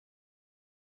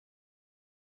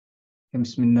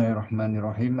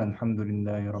Bismillahirrahmanirrahim.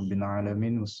 Alhamdulillahirabbil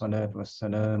alamin wassalatu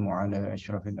wassalamu ala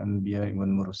asyrafil anbiya'i wal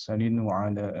mursalin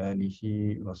wa ala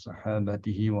alihi wa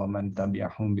sahabatihi wa man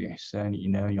tabi'ahum bi ihsani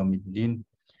ila yaumiddin.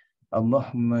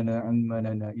 Allahumma la ilma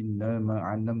lana illa ma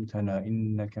 'allamtana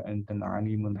innaka antal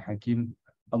alimul hakim.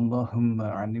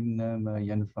 Allahumma 'allimna ma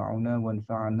yanfa'una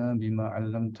wanfa'na bima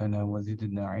 'allamtana wa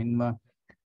zidna 'ilma.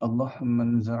 اللهم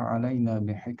انزل علينا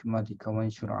بحكمتك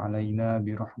وانشر علينا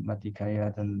برحمتك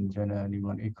يا ذا الجلال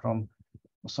والإكرام.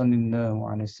 وصل الله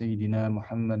على سيدنا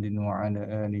محمد وعلى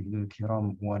آله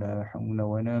الكرام ولا حول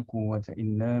ولا قوة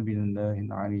إلا بالله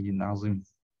العلي العظيم.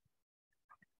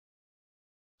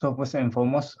 So first and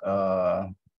foremost,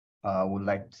 I would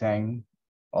like to thank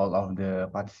all of the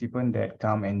participants that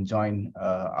come and join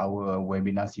our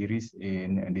webinar series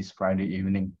in this Friday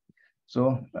evening.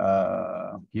 So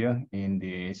here in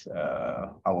this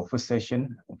our first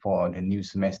session for the new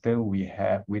semester, we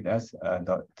have with us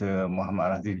Dr.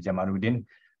 Muhammad Raziff Jamaluddin,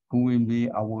 who will be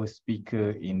our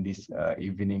speaker in this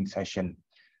evening session.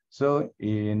 So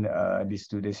in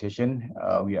this today's session,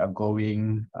 we are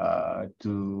going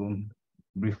to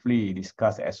briefly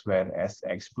discuss as well as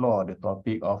explore the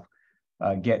topic of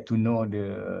get to know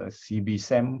the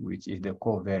CB-SEM, which is the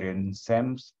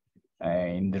Covariance-SEMs,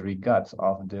 in the regards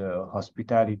of the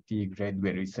hospitality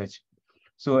graduate research.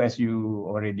 So as you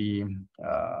already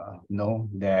know,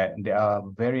 that there are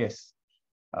various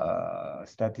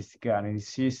statistical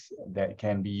analysis that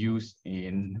can be used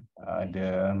in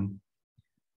the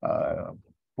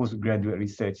postgraduate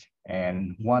research,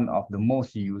 and one of the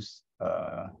most used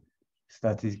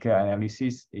statistical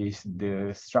analysis is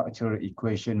the structural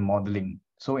equation modeling.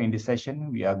 So in this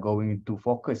session, we are going to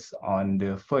focus on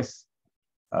the first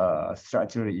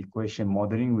structural equation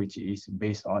modeling, which is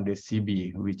based on the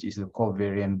CB, which is the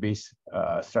covariance-based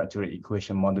structural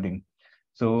equation modeling.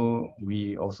 So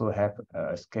we also have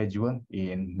a schedule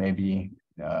in maybe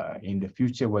in the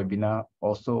future webinar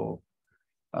also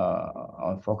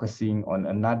on focusing on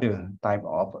another type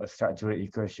of structural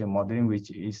equation modeling,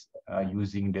 which is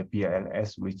using the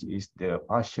PLS, which is the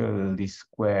partial least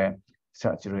square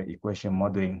structural equation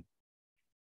modeling.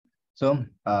 So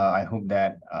I hope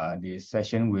that this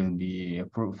session will be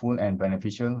fruitful and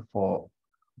beneficial for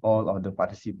all of the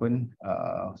participants.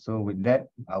 So with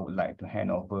that, I would like to hand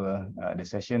over the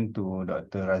session to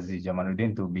Dr. Raziff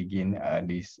Jamaluddin to begin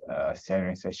this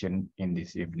sharing session in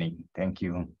this evening. Thank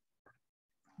you.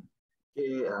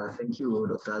 Okay, thank you,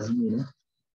 Dr. Azmi.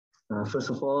 First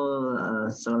of all,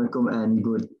 Assalamualaikum and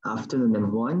good afternoon,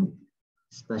 everyone,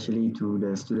 especially to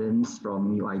the students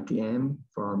from UITM,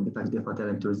 from the Faculty of Hotel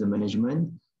and Tourism Management.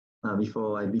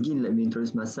 Before I begin, let me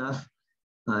introduce myself.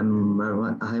 I'm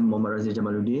Muhammad Raziff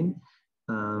Jamaluddin.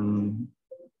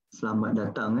 Selamat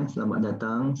datang,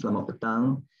 selamat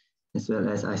petang, as well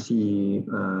as I see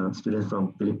students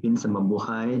from Philippines,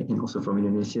 Mabuhay, and also from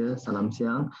Indonesia, salam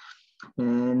siang.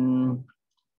 And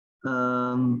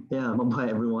yeah, Mabuhay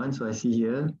everyone. So I see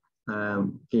here,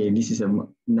 okay, this is a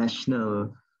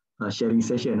national sharing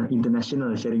session,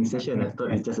 international sharing session. I thought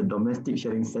it's just a domestic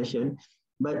sharing session,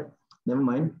 but never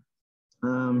mind.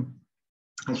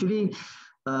 Actually,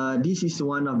 this is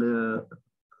one of the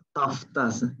tough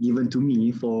tasks given to me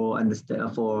for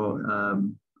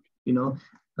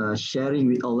sharing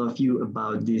with all of you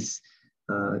about this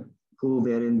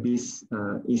covariance-based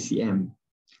ACM.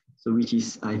 So which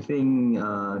is, I think,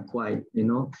 quite,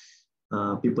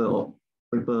 people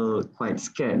quite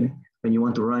scared when you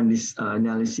want to run this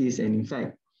analysis. And in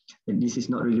fact, this is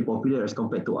not really popular as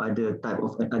compared to other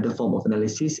form of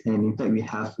analysis. And in fact, we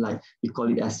have, like, we call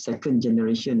it as second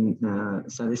generation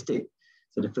statistic.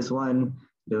 So the first one,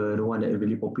 the one that is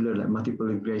really popular, like multiple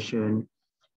regression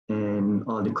and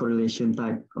all the correlation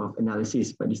type of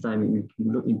analysis. But this time we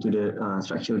look into the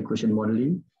structural equation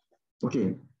modeling.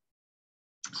 Okay.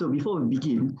 So before we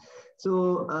begin,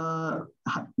 so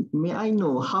may I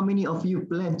know how many of you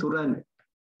plan to run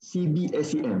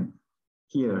CB-SEM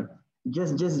here?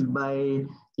 Just by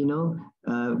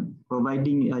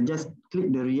providing, just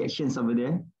click the reactions over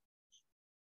there.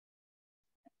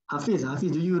 Hafiz,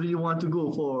 do you really want to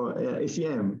go for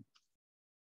ACM?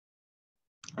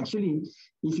 Actually,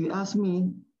 if you ask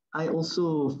me, I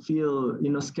also feel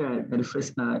scared at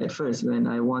first when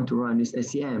I want to run this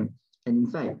ACM. And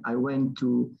in fact, I went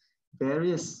to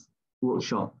various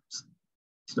workshops.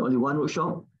 It's not only one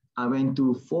workshop. I went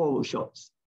to 4 workshops,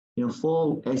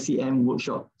 4 ACM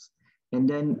workshops. And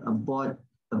then I bought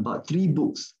about 3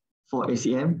 books for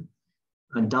ACM.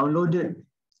 I downloaded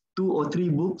 2 or 3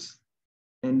 books,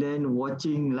 and then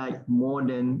watching like more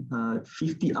than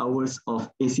 50 hours of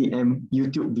ACM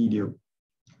YouTube video.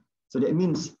 So that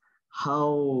means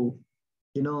how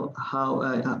how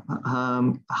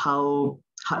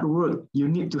hard work you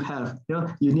need to have,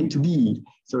 you need to be,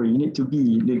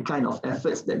 the kind of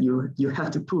efforts that you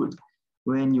have to put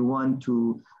when you want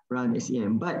to run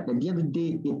SEM. But at the end of the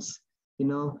day, it's,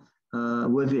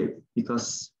 worth it,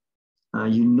 because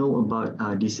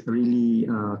about this really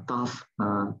tough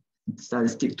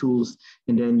statistic tools,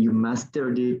 and then you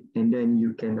mastered it, and then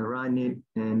you can run it,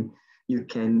 and you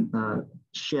can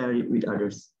share it with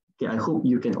others. Okay, I hope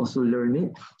you can also learn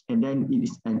it, and then it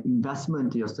is an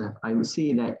investment to yourself. I would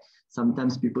say that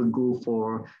sometimes people go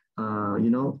for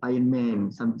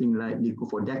Ironman, something like they go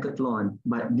for decathlon,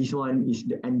 but this one is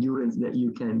the endurance that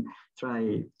you can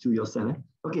try to yourself.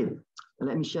 Okay,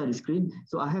 let me share the screen.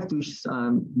 So I have to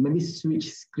maybe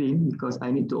switch screen, because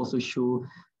I need to also show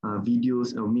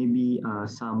videos, or maybe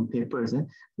some papers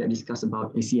that discuss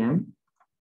about SEM.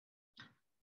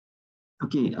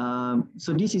 Okay,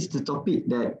 so this is the topic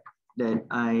that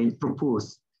I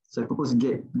propose. So I propose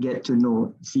get to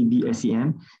know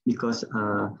CB-SEM, because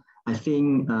I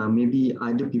think maybe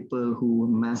other people who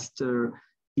master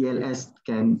PLS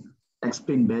can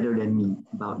explain better than me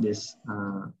about this,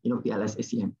 PLS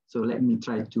SEM. So let me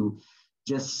try to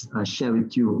just share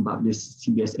with you about this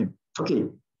CB-SEM. Okay,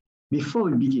 before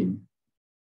we begin,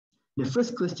 the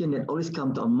first question that always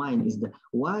comes to our mind is that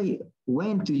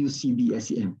when to use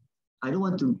CB-SEM? I don't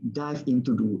want to dive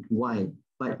into the why,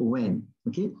 but when.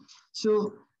 Okay,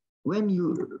 so when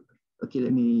you, okay,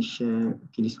 let me share.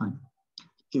 Okay, this one.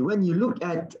 Okay, when you look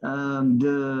at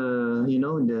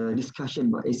the discussion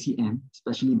about SEM,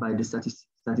 especially by the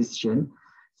statistician,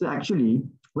 so actually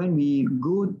when we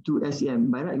go to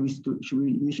SEM, by right, we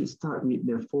should start with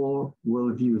the 4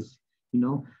 worldviews.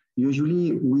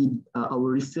 Usually our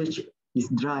research is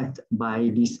driven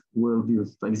by these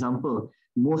worldviews. For example,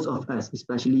 most of us,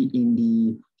 especially in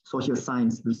the social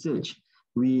science research,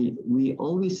 we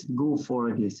always go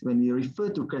for this. When we refer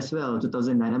to Creswell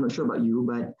 2009, I'm not sure about you,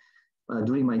 but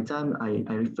during my time, I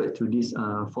referred to these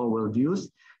 4 worldviews.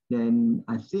 Then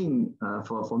I think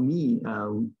for me,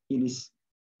 it is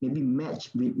maybe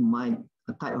matched with my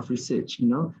type of research,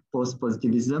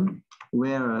 post-positivism,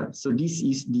 where so this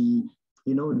is the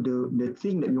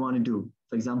thing that we want to do.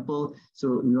 For example,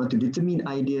 so we want to determine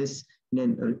ideas,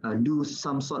 then do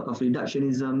some sort of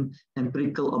reductionism,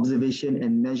 empirical observation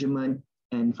and measurement,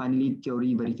 and finally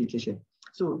theory verification.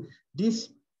 So this,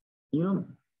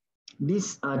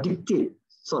 this dictate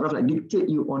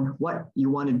you on what you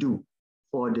want to do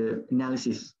for the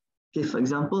analysis. Okay, for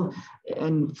example,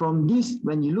 and from this,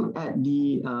 when you look at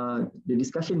the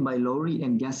discussion by Lowry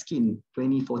and Gaskin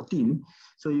 2014,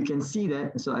 so you can see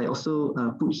that. So I also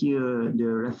put here the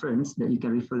reference that you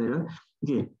can refer later.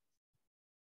 Okay,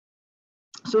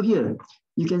 so here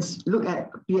you can look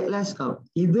at PLS.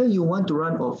 Either you want to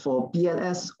run for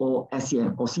PLS or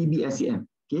SEM or CB-SEM.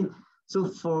 Okay, so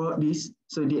for this,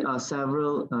 so there are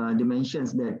several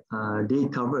dimensions that they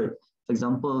covered. For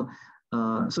example,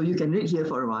 so you can read here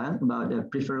for a while about the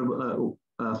preferable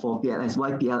for PLS.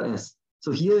 Why PLS?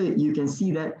 So here you can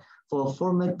see that for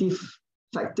formative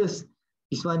factors,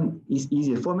 this one is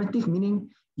easier. Formative meaning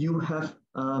you have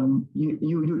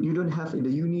you don't have the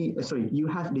you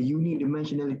have the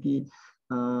unidimensionality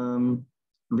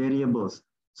variables.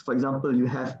 So for example, you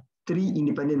have 3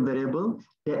 independent variables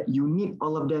that you need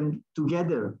all of them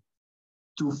together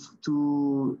to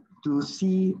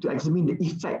examine the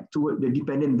effect toward the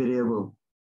dependent variable.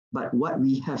 But what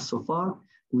we have so far,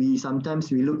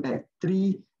 sometimes we look at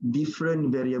 3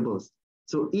 different variables.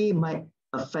 So A might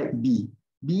affect B.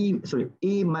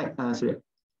 IVA might affect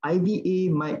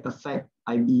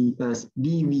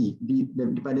DV, the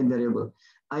dependent variable.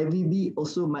 IVB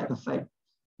also might affect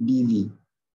DV.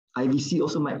 IVC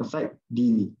also might affect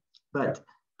DV. But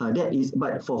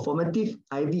but for formative,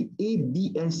 IVA,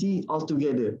 B, and C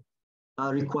altogether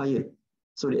are required.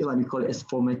 So that one we call it as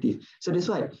formative. So that's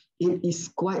why it is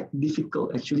quite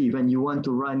difficult actually when you want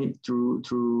to run it through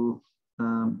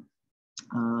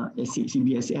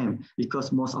CB-SEM,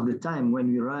 because most of the time when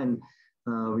we run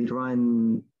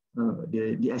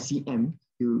the SEM,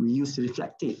 we use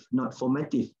reflective, not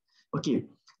formative. Okay,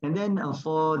 and then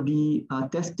for the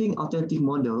testing alternative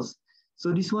models,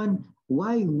 so this one,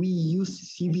 why we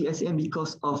use CB-SEM,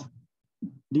 because of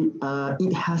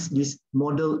it has this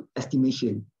model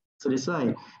estimation. So that's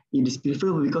why it is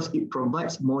preferable, because it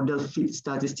provides model fit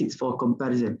statistics for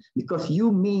comparison. Because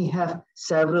you may have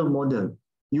several models.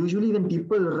 Usually when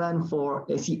people run for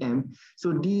SEM,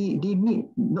 so they need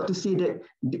not to say that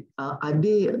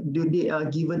they are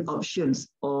given options,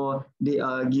 or they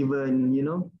are given,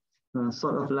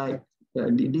 sort of like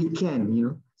they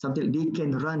can, something they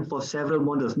can run for several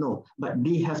models. No, but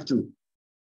they have to.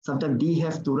 Sometimes they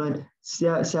have to run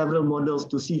several models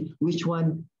to see which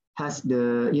one has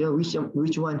the,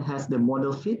 which one has the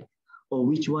model fit, or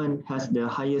which one has the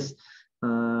highest,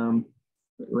 what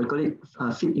we call it,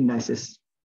 fit indices.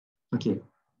 Okay,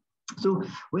 so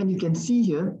when you can see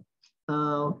here,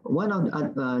 one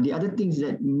of the other things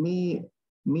that may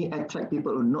attract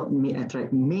people or not may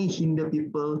attract, may hinder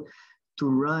people to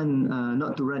run,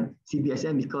 not to run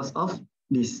CB-SEM because of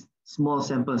this small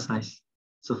sample size.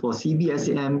 So for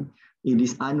CB-SEM, it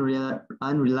is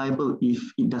unreliable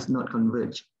if it does not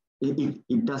converge. If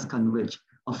it does converge,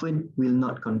 often will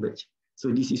not converge. So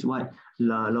this is what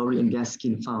Lowry and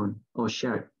Gaskin found or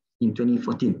shared in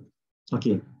 2014.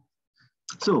 Okay,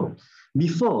 so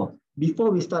before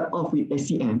we start off with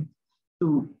SEM,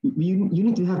 so you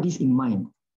need to have this in mind.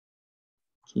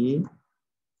 Okay,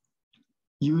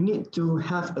 you need to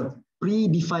have a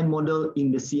predefined model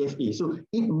in the CFA. So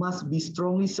it must be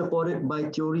strongly supported by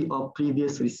theory or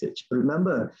previous research.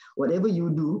 Remember, whatever you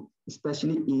do,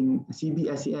 especially in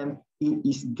CB-SEM, it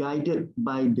is guided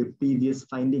by the previous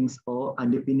findings or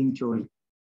underpinning theory.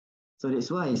 So that's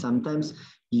why sometimes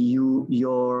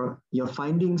your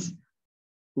findings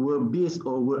were based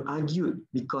or were argued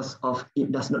because of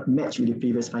it does not match with the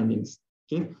previous findings.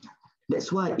 Okay,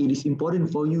 that's why it is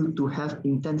important for you to have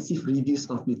intensive reviews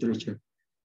of literature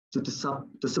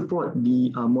to support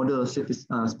the model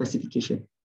specification.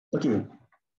 Okay,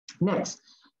 next,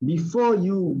 before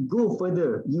you go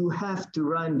further, you have to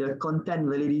run the content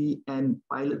validity and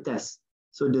pilot test.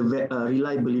 So the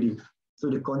reliability. So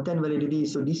the content validity,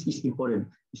 so this is important,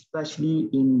 especially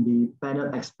in the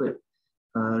panel expert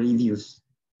reviews.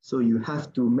 So you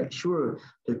have to make sure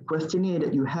the questionnaire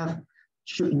that you have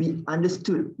should be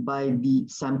understood by the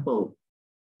sample.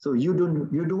 So you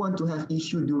don't want to have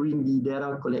issue during the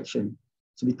data collection.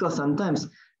 So because sometimes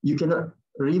you cannot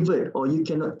revert or you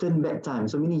cannot turn back time.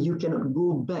 So meaning you cannot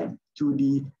go back to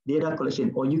the data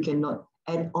collection or you cannot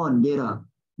add on data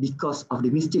because of the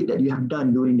mistake that you have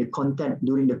done during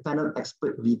the panel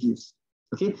expert reviews.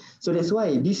 Okay, so that's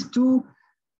why these two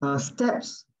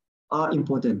steps are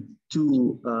important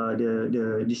to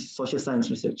this social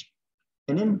science research.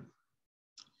 And then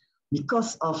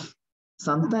because of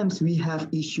sometimes we have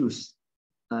issues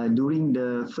during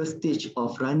the first stage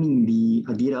of running the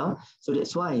data. So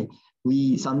that's why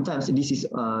we sometimes, this is,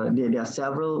 there are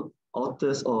several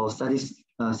authors or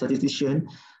statisticians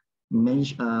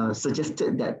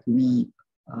suggested that we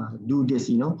do this,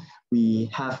 we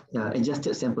have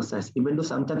adjusted sample size, even though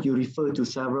sometimes you refer to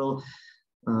several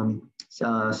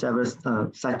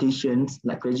citations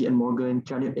like Reggie and Morgan,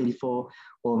 384,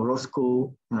 or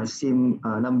Roscoe, same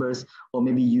numbers, or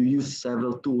maybe you use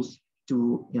several tools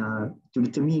to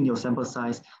determine your sample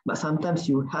size, but sometimes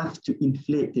you have to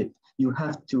inflate it. You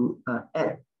have to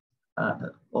add,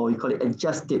 or you call it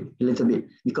adjust it a little bit,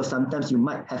 because sometimes you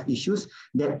might have issues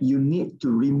that you need to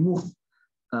remove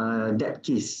that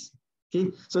case.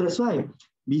 Okay, so that's why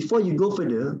before you go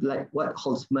further, like what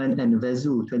Holzman and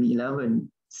Vezu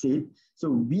 2011 said, so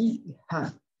we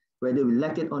have, whether we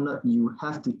like it or not, you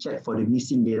have to check for the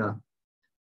missing data,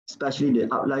 especially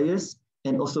the outliers,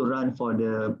 and also run for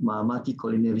the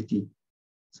multicollinearity.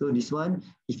 So this one,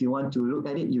 if you want to look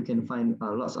at it, you can find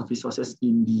lots of resources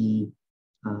in the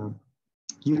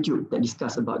YouTube that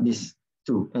discuss about this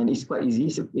too. And it's quite easy,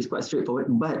 it's quite straightforward,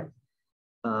 but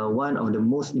one of the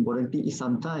most important thing is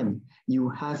sometimes you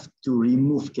have to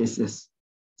remove cases.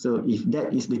 So if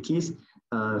that is the case,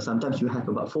 sometimes you have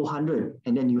about 400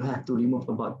 and then you have to remove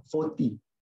about 40,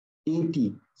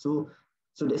 80. So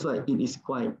that's why it is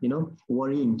quite,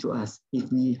 worrying to us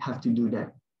if we have to do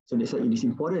that. So that's why it is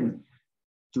important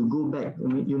to go back,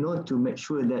 to make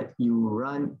sure that you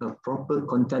run a proper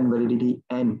content validity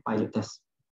and pilot test.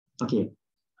 Okay,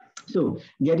 so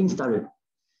getting started.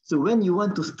 So when you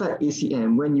want to start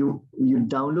ACM, when you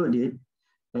download it,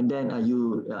 and then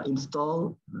you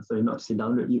install, sorry, not say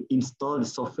download, you install the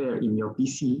software in your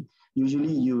PC,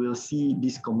 usually you will see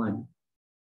this command.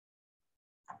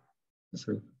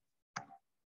 Sorry.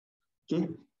 Okay,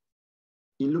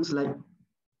 it looks like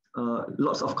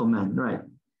lots of command, right?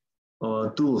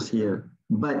 Or tools here,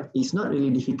 but it's not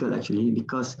really difficult actually,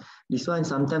 because this one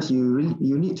sometimes you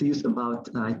need to use about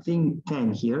I think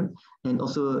 10 here, and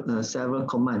also several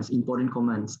commands, important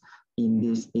commands in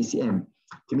this ACM.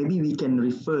 Okay, maybe we can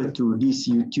refer to this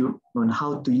YouTube on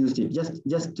how to use it,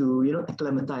 just to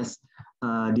acclimatize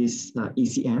this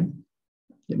ACM.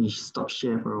 Let me stop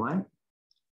share for a while.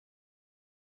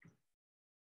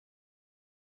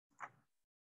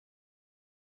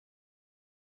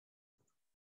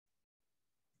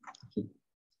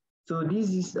 So this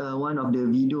is one of the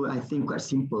video, I think quite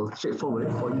simple, straightforward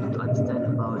for you to understand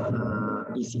about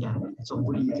ACM. So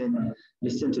hopefully you can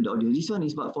listen to the audio. This one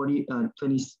is about 20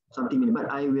 something minutes,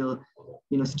 but I will,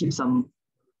 skip some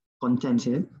content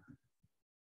here.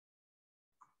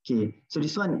 Okay, so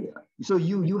this one, so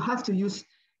you have to use,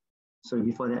 sorry,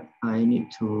 before that, I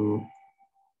need to,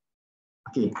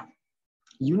 okay,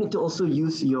 you need to also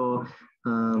use your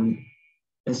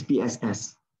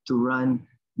SPSS to run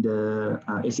the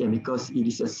ACM because it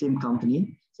is the same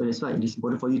company. So that's why it is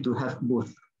important for you to have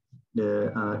both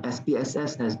the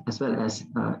SPSS as well as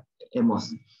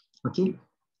MOS. Okay,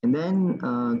 and then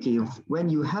okay, when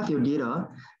you have your data,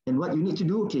 and what you need to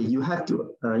do, okay, you have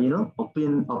to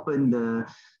open the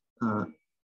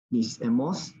this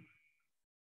MOS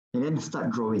and then start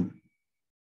drawing.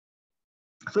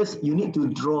 First, you need to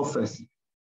draw first.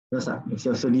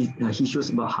 So he shows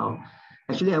about how.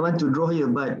 Actually, I want to draw here,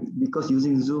 but because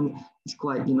using Zoom, it's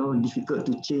quite difficult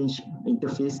to change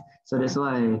interface. So that's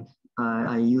why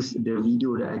I use the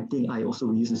video that I think I also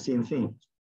will use the same thing.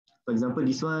 For example,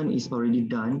 this one is already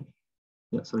done.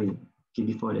 Yeah, sorry. Okay,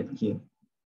 before that, here.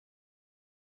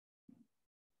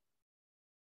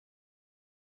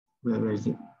 Where is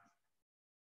it?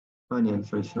 Oh, yeah,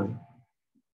 sorry.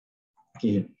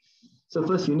 Okay. So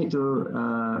first, you need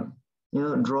to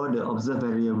draw the observed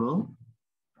variable.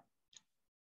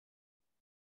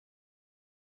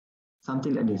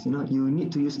 Something like this. You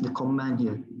need to use the command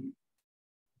here.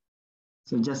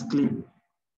 So just click.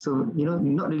 So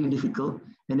not really difficult.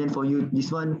 And then for you,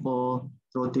 this one for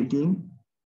rotating.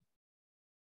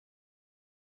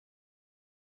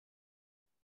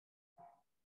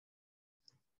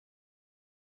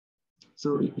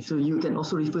 So you can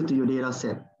also refer to your data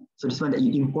set. So this one that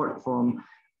you import from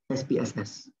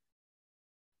SPSS.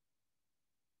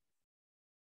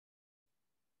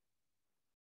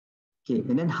 Okay,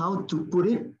 and then how to put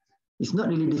it, it's not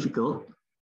really difficult.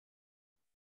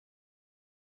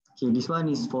 Okay, this one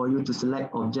is for you to select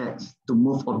objects, to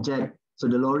move object. So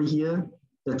the lorry here,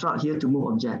 the truck here to move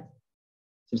object.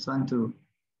 So this one to,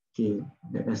 okay,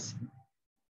 that's,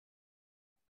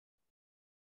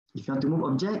 if you want to move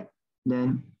object,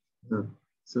 then,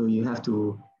 so you have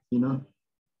to,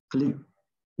 click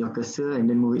your cursor and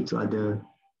then move it to other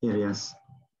areas.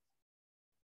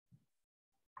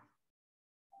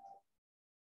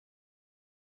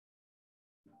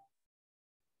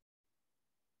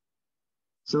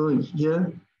 So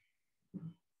here,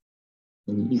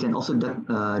 you can also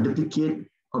duplicate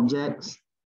objects.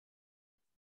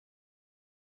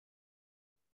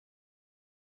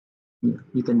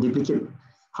 You can duplicate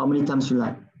how many times you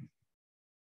like.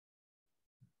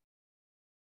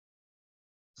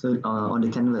 So on the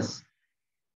canvas.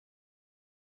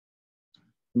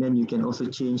 And then you can also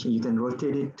change, you can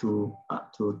rotate it to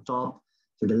top,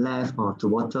 to the left, or to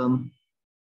bottom.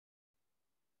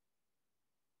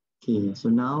 Okay, so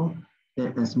now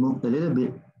let us move a little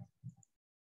bit.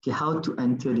 Okay, how to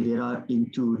enter the data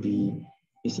into the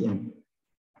ACM.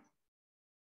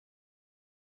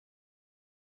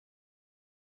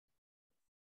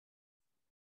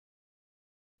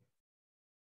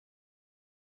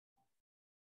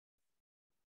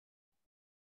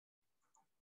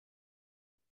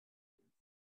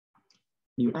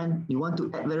 You want to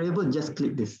add variable, just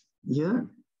click this here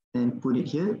and put it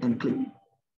here and click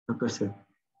the cursor.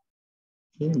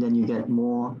 Okay, then you get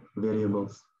more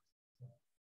variables.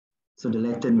 So the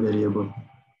latent variable.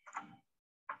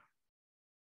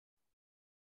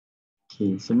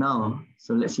 Okay, so now,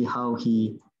 so let's see how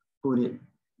he put it.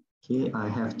 Okay, I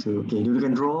have to, okay, you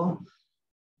can draw.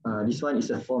 This one is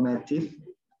a formative.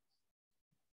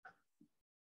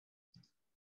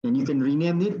 And you can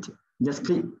rename it, just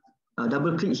click,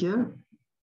 double click here,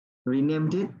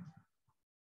 renamed it.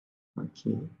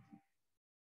 Okay.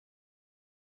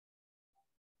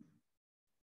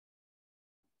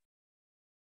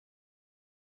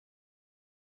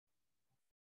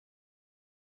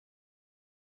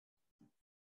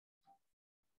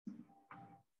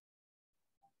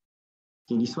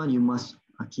 Okay, this one you must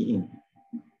key in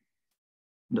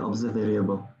the observed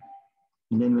variable.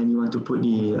 And then when you want to put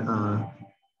the,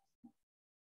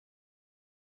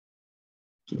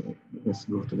 okay, let's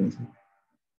go to the next one.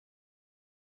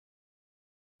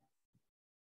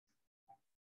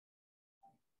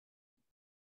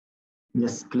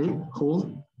 Just click,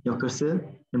 hold your cursor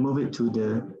and move it to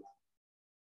the,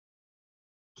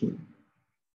 okay.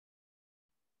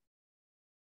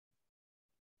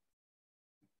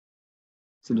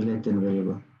 To the latent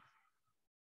variable.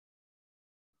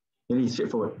 Very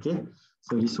straightforward, okay?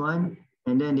 So this one,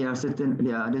 and then there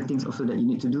are other things also that you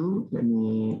need to do. Let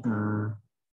me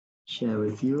share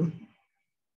with you.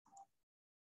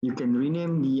 You can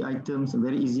rename the items,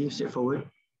 very easy, straightforward.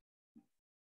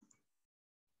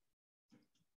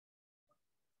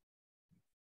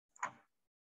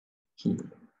 Okay,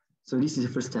 so this is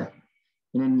the first step.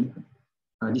 And then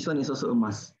this one is also a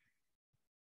must.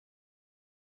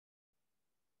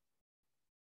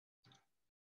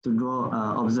 To draw,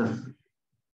 observe.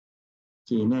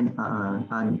 Okay, and then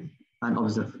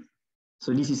unobserve.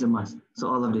 So this is a must. So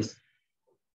all of this.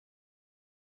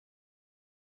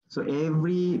 So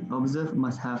every observe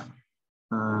must have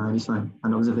this one,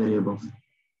 unobserved variables.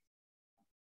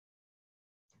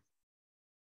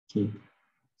 Okay,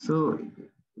 so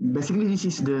basically this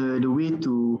is the way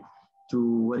to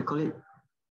what you call it.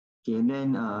 Okay, and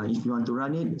then if you want to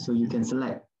run it, so you can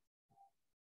select.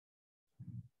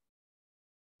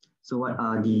 So what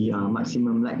are the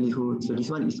maximum likelihood? So this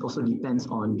one is also depends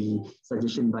on the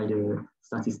suggestion by the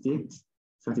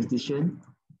statistician.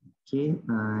 Okay,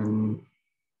 and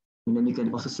then you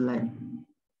can also select.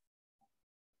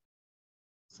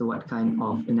 So what kind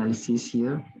of analysis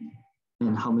here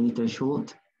and how many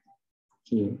threshold?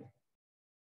 Okay,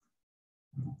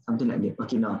 something like that.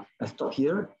 Okay, now I stop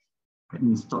here. Let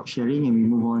me stop sharing and we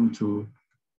move on to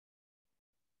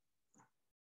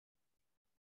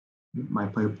my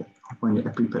PowerPoint that I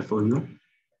prepared for you.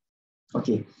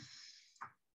 Okay.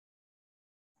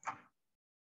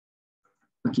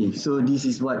 Okay, so this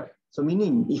is what, so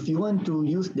meaning if you want to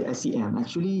use the SEM,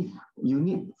 actually you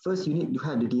need to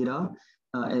have the data.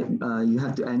 You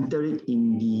have to enter it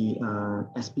in the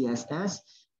SPSS,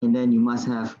 and then you must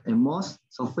have a MOS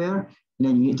software, and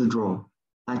then you need to draw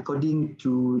according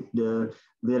to the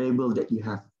variable that you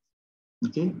have.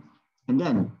 Okay, and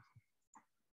then,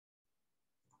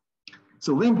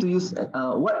 so when to use,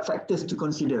 what factors to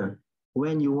consider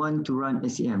when you want to run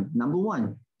SEM? Number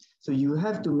one, so you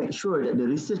have to make sure that the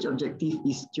research objective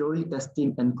is theory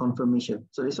testing and confirmation.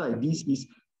 So that's why this is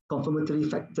confirmatory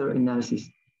factor analysis,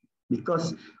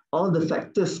 because all the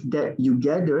factors that you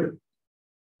gathered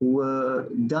were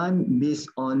done based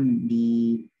on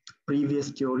the previous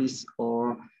theories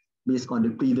or based on the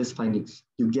previous findings.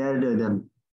 You gather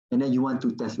them, and then you want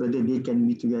to test whether they can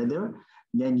be together.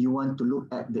 Then you want to look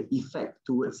at the effect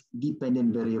towards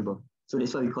dependent variable. So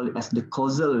that's why we call it as the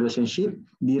causal relationship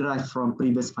derived from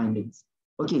previous findings.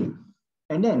 Okay,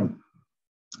 and then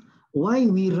why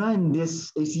we run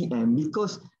this SEM?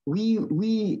 Because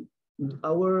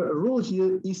our role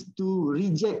here is to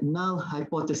reject null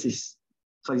hypothesis.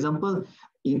 For example,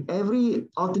 in every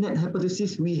alternate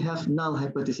hypothesis, we have null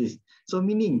hypothesis. So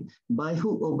meaning by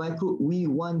hook or by crook, we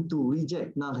want to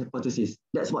reject null hypothesis.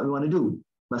 That's what we want to do.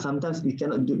 But sometimes we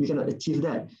cannot achieve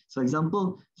that. So for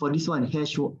example, for this one,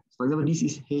 H1, for example, this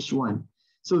is H1.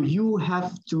 So you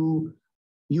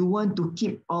want to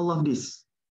keep all of this,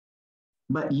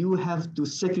 but you have to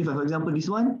sacrifice, for example, this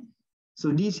one.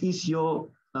 So this is your,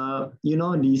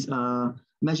 this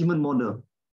measurement model.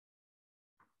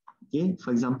 Okay,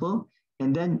 for example,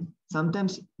 and then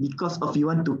sometimes because of you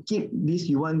want to keep this,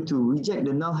 you want to reject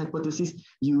the null hypothesis,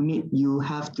 you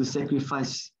have to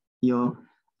sacrifice your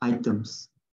items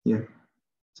here.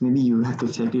 So maybe you have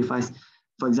to sacrifice,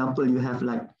 for example, you have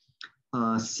like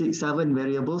 6, 7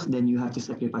 variables, then you have to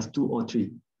sacrifice 2 or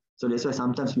 3. So that's why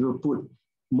sometimes you will put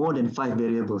more than 5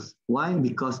 variables. Why?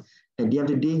 Because at the end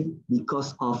of the day,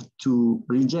 because of to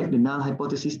reject the null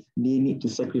hypothesis, they need to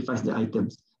sacrifice the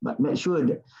items. But make sure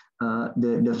that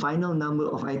the final number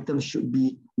of items should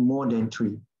be more than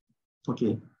 3.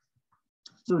 Okay.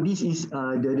 So this is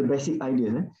the basic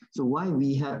idea. So why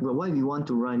we want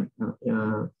to run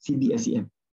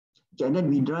CB-SEM. Okay, and then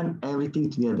we run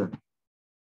everything together.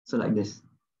 So like this,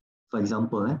 for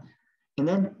example. And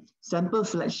then sample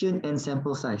selection and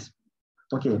sample size.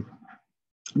 Okay.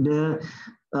 The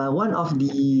one of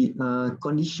the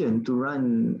condition to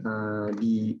run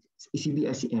the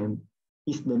CB-SEM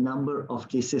is the number of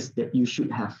cases that you should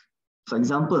have. For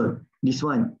example, this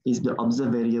one is the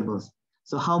observed variables.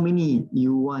 So how many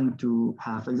you want to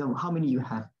have? For example, how many you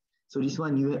have? So this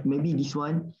one, maybe this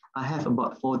one, I have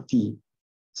about 40.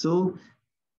 So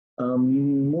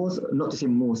most, not to say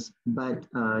most, but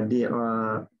there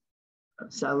are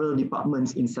several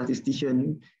departments in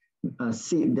statistician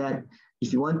say that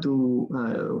if you want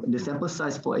to, the sample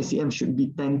size for SEM should be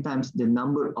 10 times the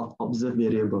number of observed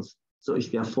variables. So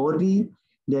if you have 40,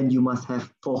 then you must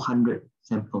have 400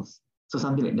 samples. So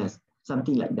something like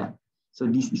that. So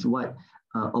this is what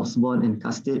Osborne and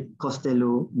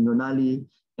Costello, Nonali,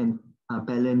 and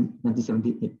Palin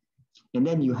 1978. And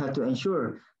then you have to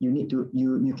ensure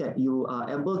you are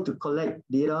able to collect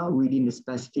data within the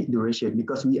specific duration,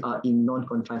 because we are in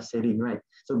non-contrived setting, right?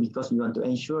 So because we want to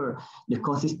ensure the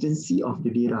consistency of the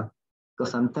data,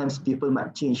 because sometimes people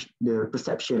might change the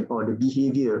perception or the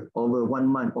behavior over 1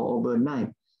 month or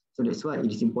overnight. So that's why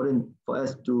it is important for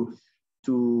us to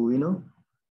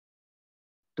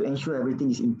to ensure everything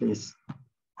is in place.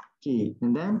 Okay,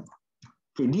 and then,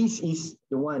 okay, this is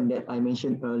the one that I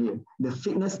mentioned earlier, the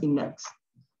fitness index.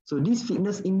 So this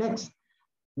fitness index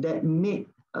that make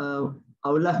our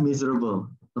life miserable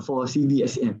for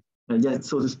CB-SEM, just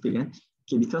so to speak.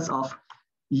 Okay, because of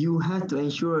you have to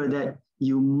ensure that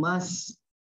you must,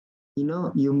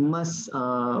 you must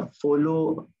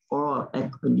follow, or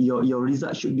your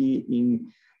result should be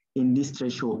in this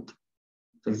threshold.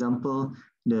 For example,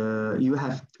 we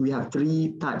have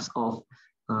 3 types of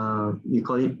we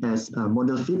call it as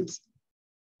model fits.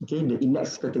 Okay, the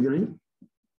index category,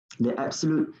 the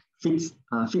absolute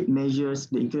fit measures,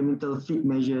 the incremental fit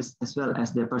measures, as well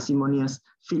as the parsimonious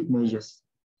fit measures.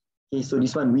 Okay, so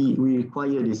this one we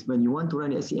require this. When you want to run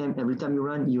the SEM, every time you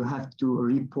run, you have to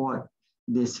report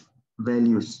these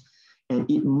values, and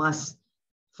it must,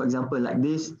 for example, like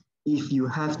this, if you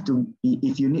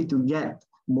need to get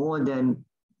more than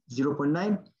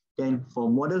 0.9, then for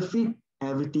model fit,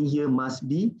 everything here must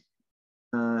be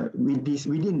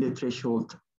within the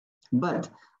threshold. But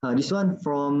this one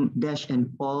from Dash and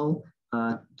Paul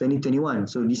 2021.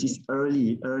 So this is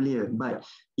earlier. But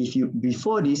if you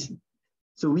before this,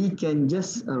 so we can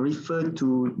just refer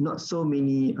to not so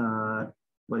many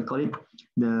what you call it,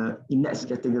 the index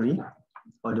category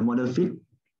or the model fit.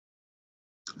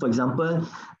 For example,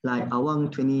 like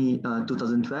Awang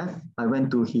 2012, I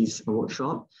went to his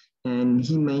workshop and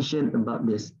he mentioned about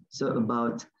this. So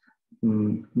about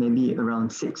maybe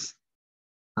around 6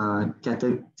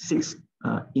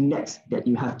 index that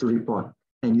you have to report,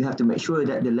 and you have to make sure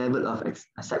that the level of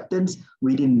acceptance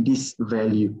within this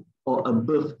value or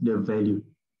above the value,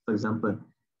 for example.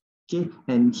 Okay,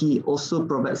 and he also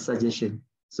provides suggestion.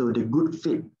 So the good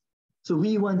fit. So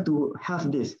we want to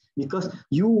have this because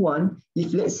you want,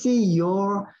 if let's say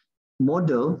your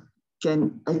model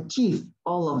can achieve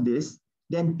all of this,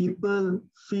 then people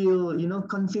feel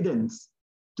confidence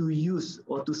to use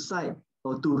or to cite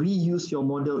or to reuse your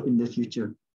model in the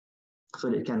future. So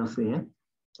that kind of thing.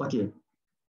 Okay.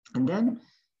 And then,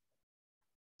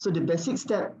 so the basic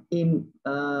step in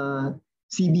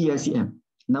CB-SEM,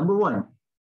 number 1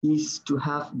 is to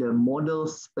have the model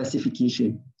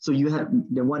specification. So you have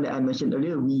the one that I mentioned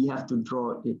earlier, we have to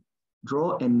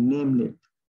draw and name it.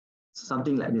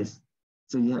 Something like this.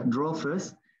 So you have draw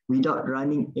first without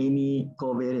running any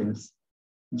covariance.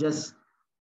 Just,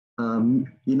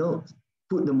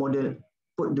 put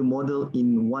the model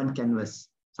in one canvas,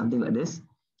 something like this.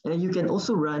 And you can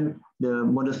also run the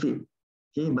model fit.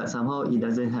 Okay, but somehow it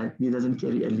doesn't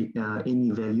carry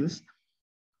any values.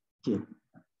 Okay,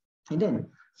 and then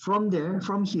from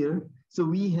here, so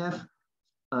we have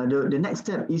the next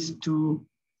step is to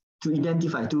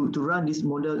identify, to run this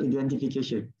model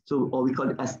identification. So, or we call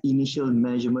it as initial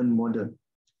measurement model.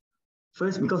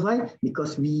 First, because why?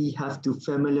 Because we have to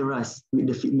familiarize with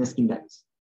the fitness index.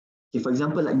 Okay, for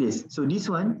example, like this. So this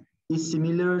one is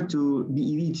similar to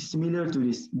BEV, similar to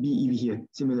this BEV here,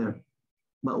 similar.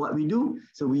 But what we do,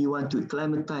 so we want to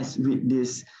acclimatize with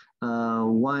this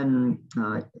one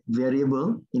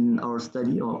variable in our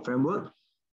study or framework.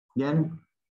 Then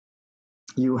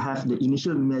you have the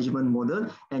initial measurement model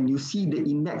and you see the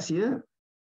index here.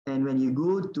 And when you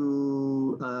go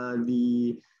to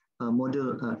the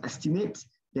model estimate,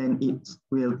 then it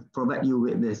will provide you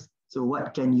with this. So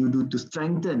what can you do to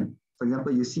strengthen? For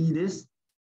example, you see this.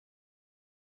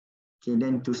 Okay,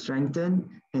 then to strengthen,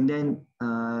 and then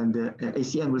the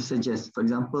ACM will suggest, for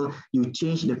example, you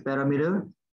change the parameter.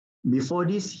 Before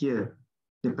this here,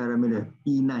 the parameter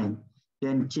E9,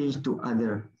 then change to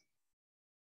other.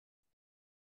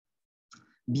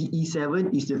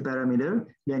 BE7 is the parameter,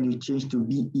 then you change to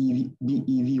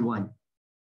BEV1.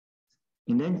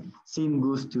 And then same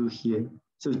goes to here.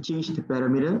 So change the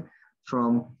parameter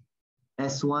from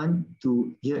S1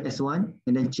 to here S1,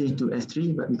 and then change to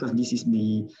S3, but because this is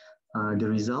the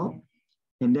result.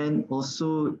 And then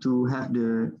also to have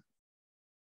the,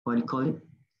 what do you call it?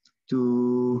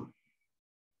 To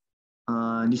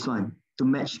this one, to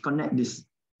connect this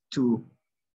to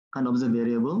unobserved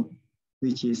variable,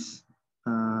 which is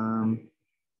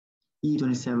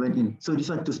E27 in. So this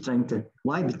one to strengthen.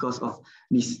 Why? Because of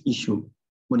this issue,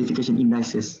 modification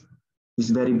indices is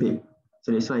very big.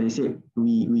 So that's why they say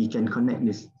we can connect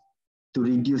this to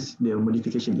reduce the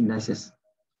modification indices.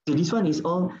 So this one is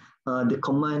all the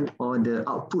command or the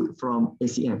output from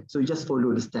ACM. So you just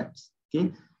follow the steps.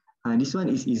 Okay. This one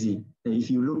is easy.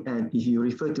 If you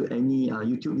refer to any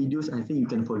YouTube videos, I think you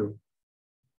can follow.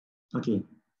 Okay.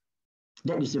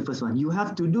 That is the first one. You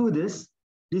have to do these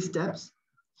steps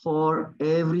for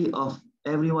every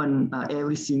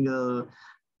single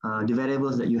the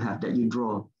variables that you have, that you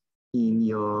draw in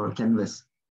your canvas.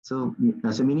 So,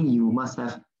 so meaning you must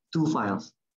have two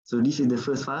files. So this is the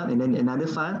first file, and then another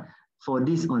file for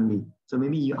this only. So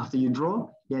maybe you, after you draw,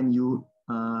 then you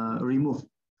remove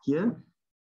here.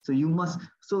 So you must.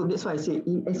 So that's why I say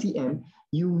in SEM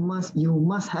you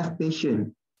must have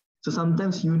patience. So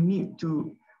sometimes you need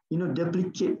to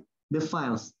duplicate the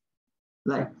files,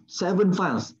 like 7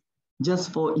 files,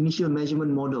 just for initial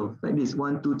measurement model, like this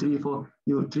 1, 2, 3, 4,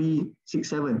 3, 6,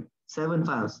 7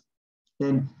 files.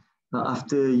 Then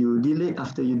after you delete,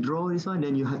 after you draw this one,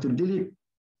 then you have to delete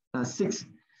 6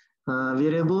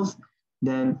 variables.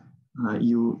 Then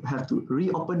you have to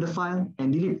reopen the file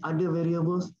and delete other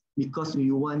variables because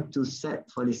you want to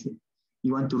set for this,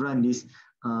 you want to run this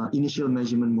initial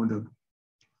measurement model.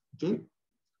 Okay.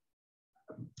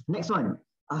 Next one.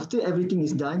 After everything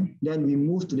is done, then we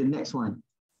move to the next one,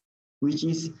 which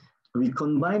is we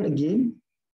combine again.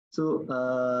 So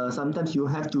sometimes you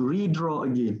have to redraw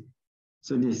again.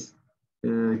 So this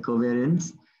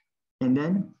covariance, and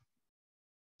then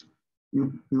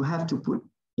you have to put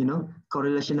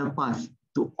correlational path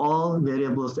to all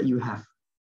variables that you have.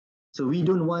 So we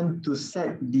don't want to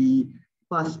set the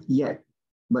path yet,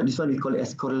 but this one we call it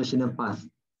as correlational path.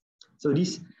 So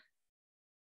this,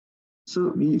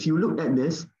 so if you look at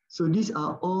this, so these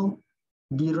are all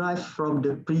derived from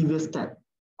the previous step,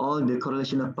 all the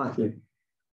correlational path here.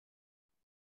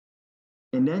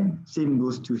 And then same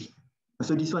goes to,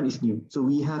 so this one is new. So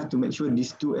we have to make sure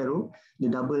these 2 arrows, the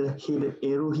double-headed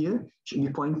arrow here, should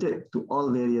be pointed to all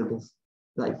variables,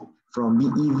 like from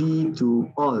BEV to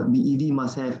all. BEV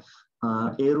must have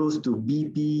arrows to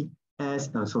BP, S.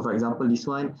 So for example, this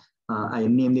one, I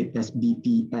named it as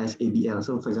BP, S, ABL.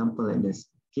 So for example, like this,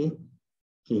 okay?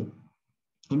 Okay.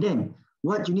 And then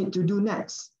what you need to do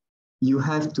next, you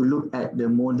have to look at the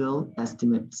model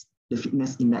estimates, the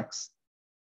fitness index.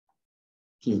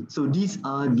 Okay, so these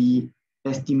are the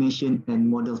estimation and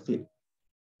model fit.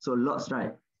 So lots,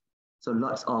 right? So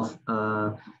lots of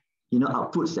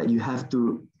outputs that you have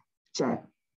to check.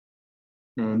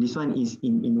 And this one is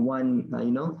in one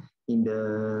in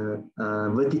the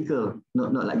vertical,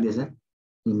 not like this.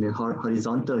 In the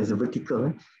horizontal is a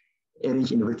vertical,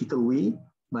 arranged in a vertical way.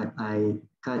 But I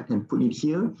cut and put it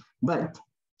here. But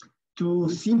to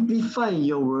simplify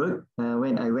your work,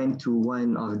 when I went to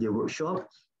one of the workshop,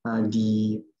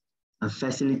 the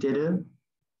facilitator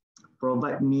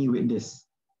provide me with this.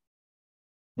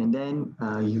 And then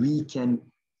we can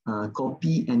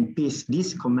copy and paste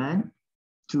this command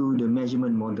to the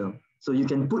measurement model. So you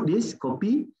can put this,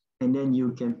 copy, and then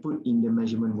you can put in the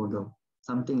measurement model,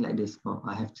 something like this. Oh,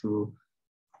 I have to,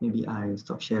 maybe I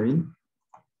stop sharing.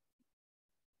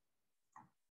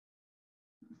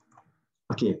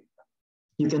 Okay,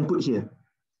 you can put here.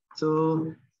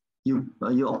 So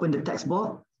you open the text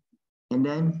box, and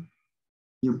then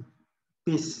you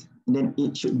paste, and then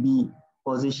it should be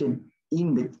positioned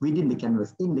within the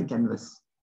canvas, in the canvas.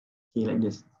 Okay, like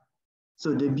this.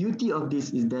 So the beauty of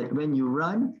this is that when you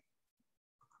run,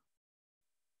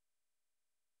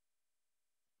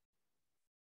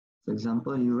 for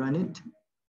example, you run it.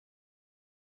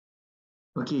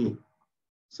 Okay,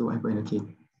 so I put okay.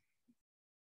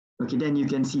 Okay, then you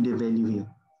can see the value here.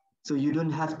 So you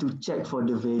don't have to check for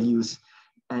the values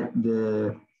at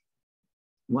the,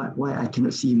 why I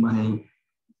cannot see my,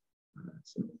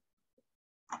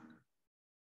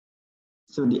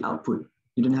 so the output,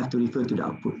 you don't have to refer to the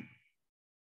output.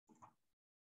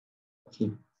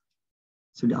 Okay,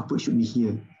 so the output should be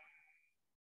here.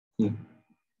 Here.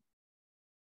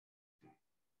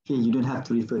 Okay, you don't have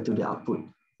to refer to the output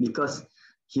because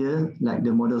here, like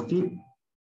the model fit,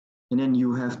 and then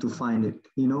you have to find it,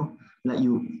 like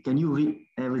can you read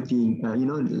everything,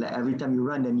 like every time you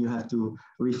run, then you have to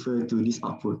refer to this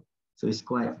output. So it's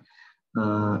quite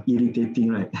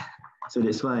irritating, right? So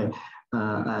that's why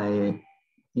I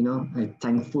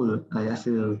thankful, I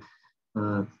feel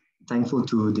thankful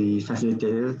to the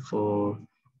facilitator for,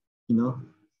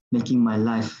 making my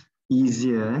life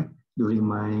easier during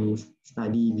my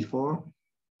study before.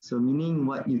 So meaning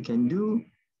what you can do,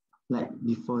 like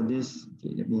before this,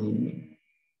 okay, let me,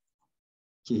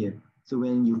 okay, here. So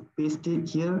when you paste it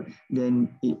here,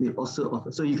 then it will also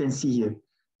offer. So you can see here.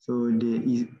 So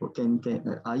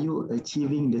are you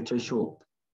achieving the threshold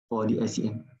for the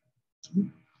SEM?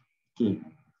 Okay.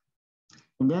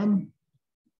 And then,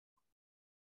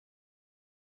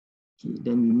 okay,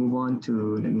 then we move on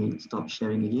to, let me stop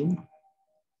sharing again.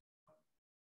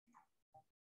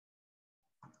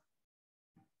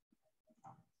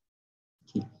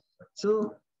 Okay.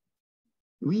 So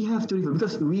we have to,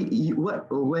 because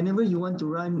whenever you want to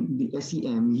run the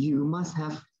SEM, you must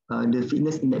have the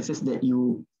fitness indexes that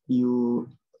you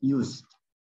use.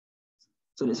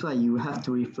 So that's why you have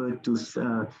to refer to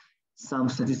some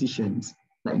statisticians.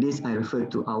 Like this, I refer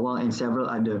to Awang and several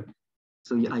other.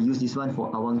 So I use this one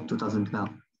for Awang 2012,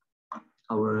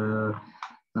 our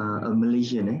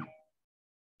Malaysian.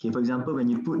 Okay, for example,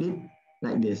 when you put it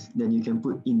like this, then you can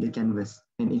put in the canvas,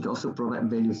 and it also provide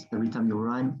values every time you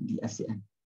run the SEM.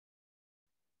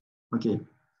 Okay,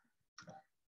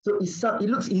 so it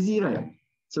looks easy, right?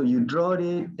 So you draw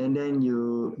it, and then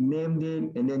you named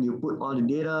it, and then you put all the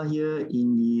data here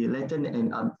in the latent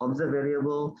and observed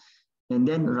variable, and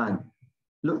then run.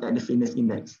 Look at the fitness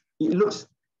index. It looks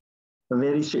a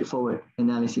very straightforward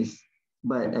analysis,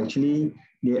 but actually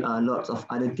there are lots of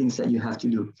other things that you have to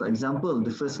do. For example, the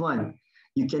first one,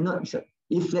 you cannot,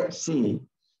 if let's say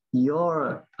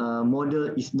your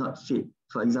model is not fit,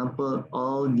 for example,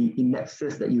 all the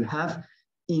indexes that you have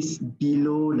is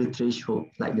below the threshold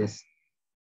like this,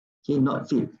 okay, not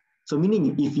fit. So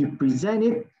meaning if you present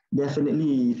it,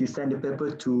 definitely if you send the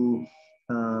paper to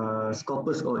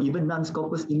Scopus or even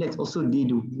non-Scopus index also they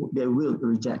will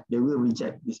reject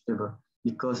this paper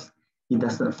because it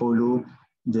does not follow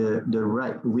the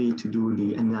right way to do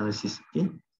the analysis. Okay.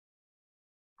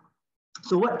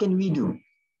 So what can we do?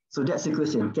 So that's the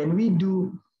question. Can we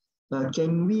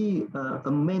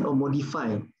amend or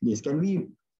modify this? Can we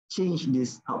change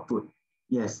this output?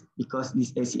 Yes, because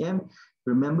this SEM,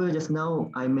 remember just now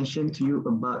I mentioned to you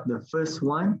about the first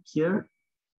one here.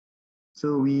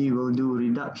 So we will do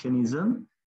reductionism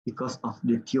because of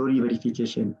the theory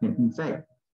verification. And in fact,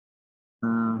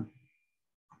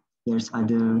 there's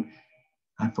other,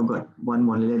 I forgot one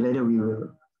more. Later we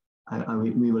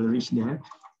will reach there.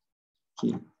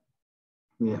 Okay,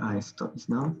 where I stop this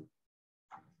now.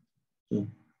 Okay.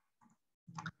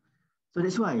 So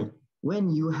that's why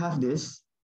when you have this,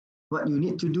 what you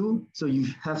need to do, so you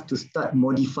have to start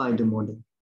modify the model.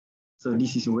 So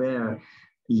this is where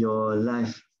your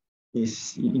life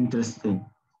is interesting,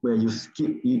 where you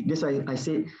skip. That's why I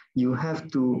said you have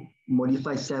to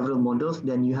modify several models,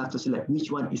 then you have to select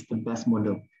which one is the best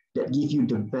model that gives you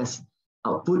the best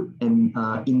output and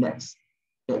index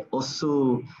that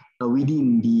also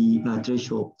within the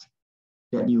threshold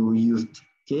that you used.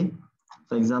 Okay,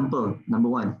 for example, number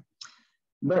one.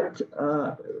 But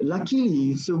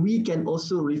luckily, so we can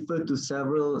also refer to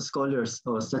several scholars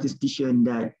or statisticians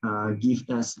that give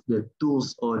us the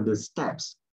tools or the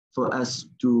steps for us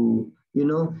to,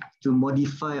 to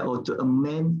modify or to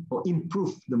amend or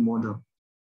improve the model.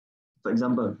 For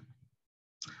example,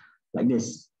 like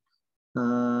this.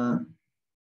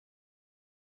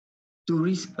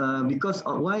 Because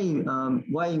of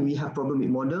why we have problem with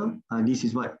model, this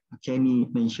is what Kenny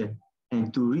mentioned.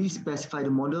 And to re-specify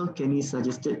the model, Kenny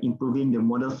suggested improving the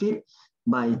model fit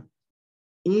by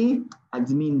A,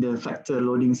 examine the factor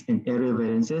loadings and error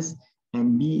variances,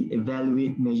 and B,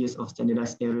 evaluate measures of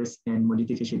standardized errors and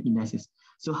modification indices.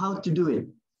 So how to do it?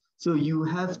 So you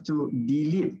have to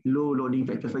delete low loading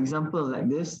factor. For example, like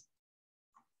this,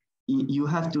 you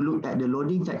have to look at the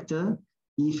loading factor.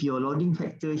 If your loading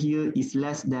factor here is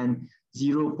less than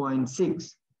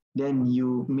 0.6, then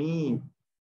you may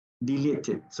delete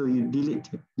it. So you delete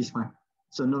this one.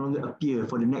 So no longer appear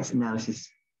for the next analysis.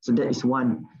 So that is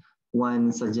one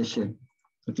suggestion.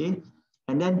 Okay.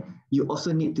 And then you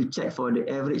also need to check for the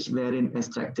average variance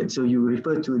extracted. So you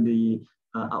refer to the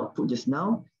output just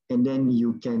now, and then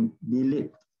you can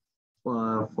delete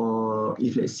for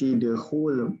if let's say the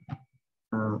whole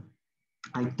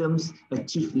items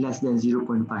achieve less than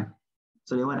 0.5.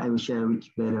 So that one I will share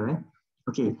which better, right?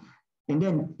 Okay. And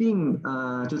then Ping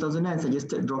 2009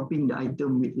 suggested dropping the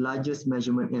item with largest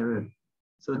measurement error.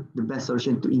 So the best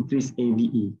solution to increase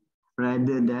AVE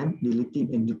rather than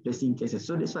deleting and replacing cases.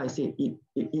 So that's why I say it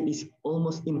is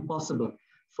almost impossible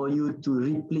for you to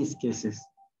replace cases.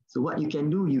 So what you can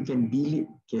do, you can delete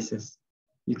cases.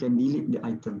 You can delete the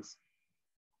items.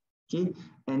 Okay,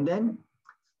 and then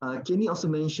Kenny also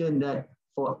mentioned that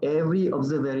for every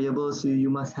observed variable, so you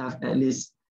must have at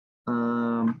least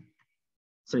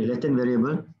latent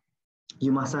variable,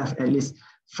 you must have at least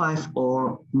 5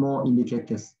 or more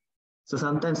indicators. So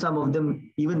sometimes some of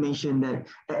them even mention that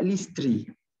at least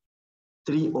 3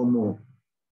 or more.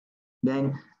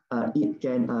 Then it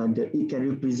can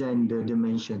represent the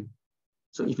dimension.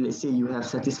 So if let's say you have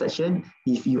satisfaction,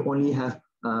 if you only have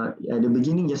at the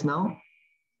beginning just now,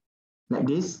 like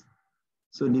this,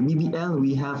 so the BBL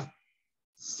we have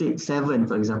 7,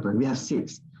 for example, we have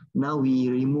 6. Now we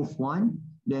remove 1,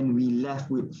 then we left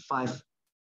with 5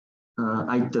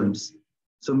 items.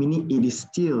 So meaning it is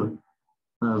still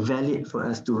valid for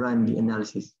us to run the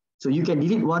analysis. So you can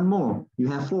delete 1 more, you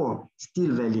have 4,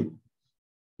 still valid.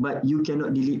 But you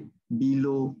cannot delete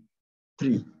below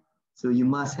 3. So you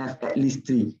must have at least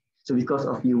 3. So because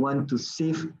of you want to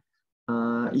save,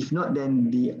 if not, then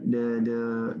the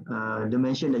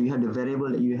dimension that you have, the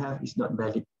variable that you have is not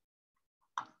valid.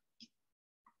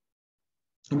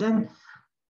 And then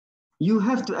you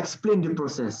have to explain the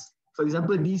process. For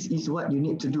example, this is what you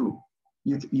need to do.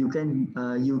 You can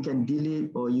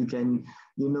delete, or you can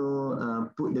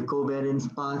put the covariance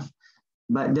path,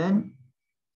 but then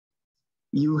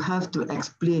you have to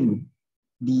explain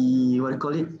the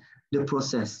the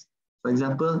process. For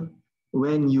example,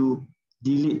 when you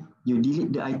delete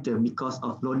the item because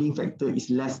of loading factor is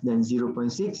less than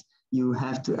 0.6, you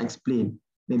have to explain.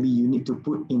 Maybe you need to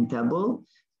put in table,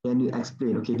 then you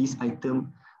explain, okay, this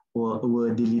item were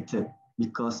deleted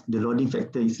because the loading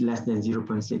factor is less than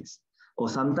 0.6. Or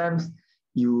sometimes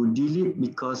you delete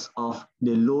because of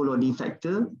the low loading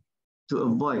factor to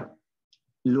avoid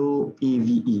low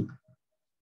AVE.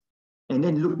 And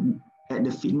then look at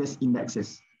the fitness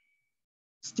indexes.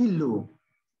 Still low,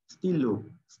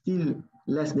 still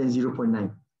less than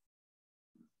 0.9.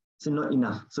 So not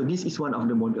enough. So this is one of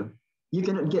the model. You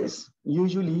cannot get,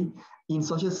 usually in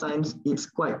social science, it's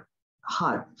quite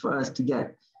hard for us to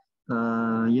get,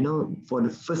 for the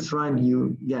first run,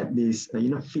 you get this,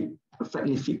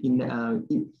 perfectly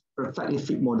perfectly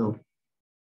fit model.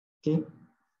 Okay.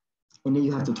 And then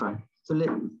you have to try. So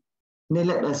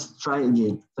let us try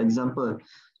again. For example,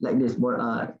 like this,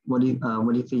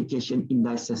 modification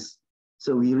indices.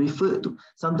 So we refer to,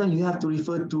 sometimes you have to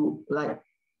refer to like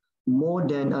more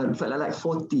than, in fact, like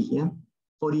 40,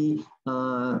 40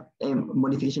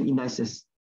 modification indices,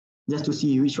 just to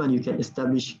see which one you can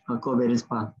establish a covariance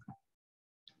path.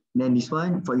 Then this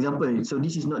one, for example, so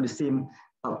this is not the same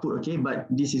output, okay, but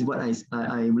this is what I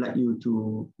would like you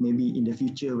to, maybe in the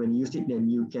future when you use it, then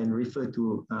you can refer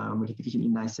to modification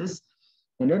indices.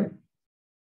 And then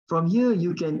from here,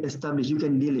 you can establish, you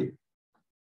can delete.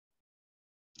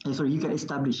 You can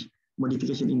establish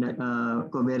modification in that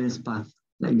covariance path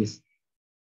like this.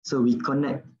 So we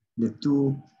connect the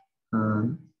two,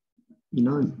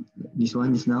 this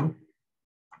one is now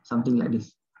something like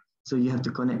this. So you have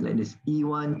to connect like this,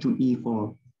 E1 to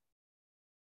E4.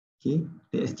 Okay,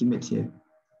 the estimates here.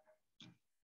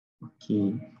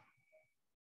 Okay.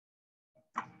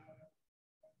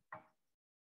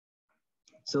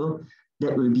 So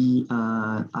that will be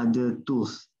other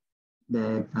tools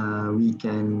that we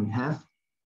can have.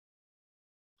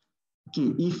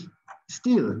 Okay, if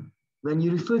still, when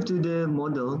you refer to the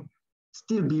model,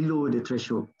 still below the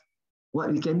threshold,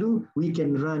 what we can do, we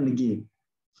can run again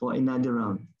for another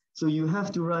round. So you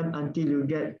have to run until you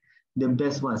get the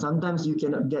best one. Sometimes you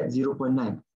cannot get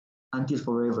 0.9 until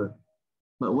forever.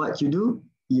 But what you do,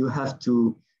 you have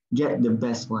to get the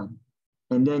best one.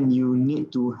 And then you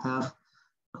need to have,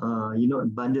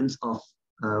 abundance of,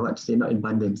 not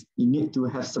abundance. You need to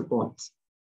have support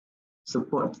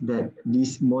that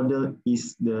this model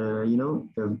is the,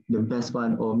 the best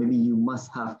one, or maybe you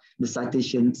must have the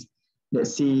citations that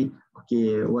say,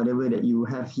 okay, whatever that you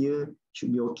have here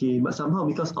should be okay. But somehow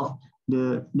because of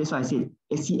that's why I said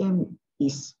SEM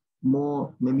is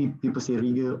more, maybe people say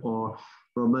rigor or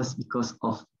robust because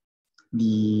of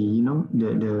the,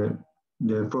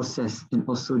 the process and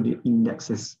also the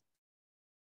indexes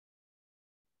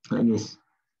like this.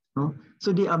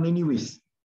 So there are many ways.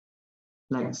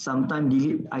 Like sometimes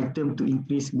delete item to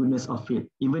increase goodness of fit,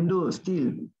 even though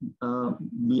still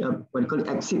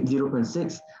exceed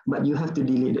 0.6, but you have to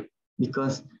delete it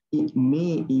because it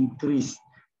may increase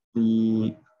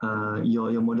the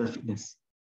your model fitness.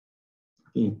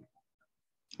 Okay,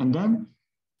 and then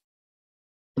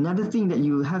another thing that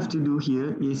you have to do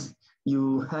here is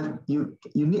you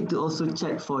need to also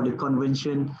check for the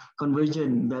conversion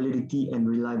validity and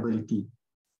reliability.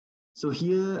 So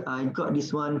here I got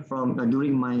this one from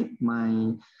during my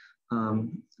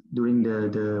during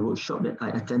the workshop that I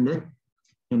attended,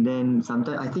 and then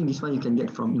sometimes I think this one you can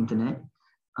get from internet,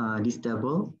 this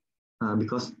table,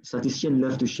 because statisticians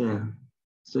love to share.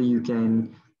 So you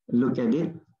can look at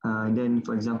it. Then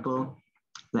for example,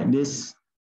 like this.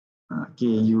 Okay,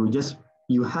 you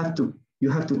have to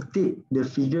take the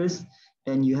figures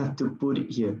and you have to put it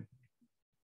here,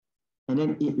 and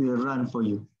then it will run for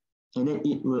you. And then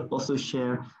it will also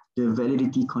share the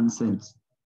validity concerns.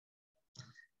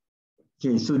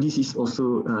 Okay, so this is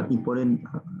also important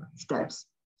steps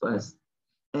for us.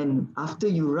 And after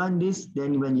you run this,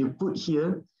 then when you put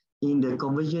here in the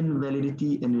conversion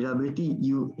validity and reliability,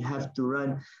 you have to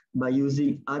run by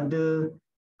using other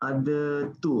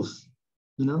tools,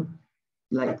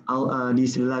 like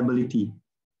this reliability.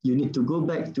 You need to go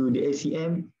back to the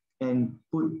SEM and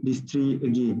put this tree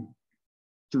again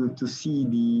to see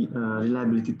the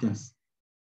reliability test.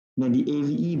 Then the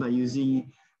AVE by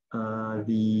using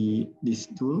this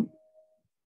tool.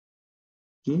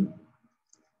 Okay.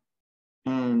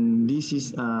 And this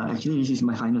is actually this is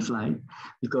my final slide,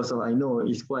 because I know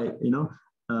it's quite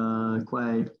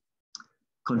quite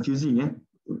confusing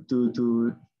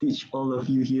to teach all of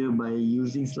you here by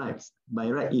using slides. By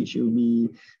right, it should be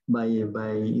by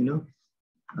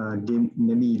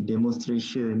maybe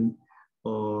demonstration,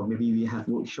 or maybe we have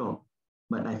workshop.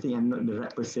 But I think I'm not the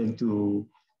right person to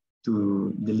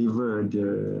deliver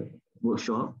the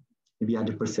workshop. Maybe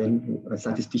other person, a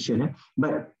statistician.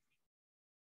 But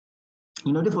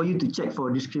in order for you to check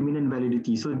for discriminant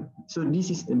validity, so this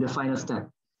is the final step.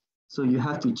 So you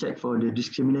have to check for the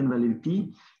discriminant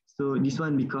validity. So this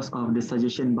one, because of the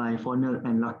suggestion by Fornell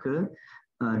and Lacker,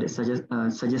 that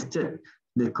suggested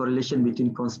the correlation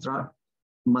between construct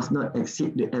must not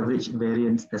exceed the average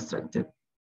variance extracted.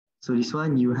 So this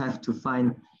one, you have to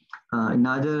find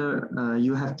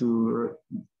you have to,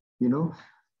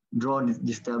 draw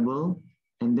this table,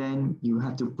 and then you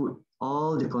have to put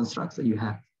all the constructs that you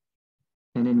have.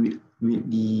 And then with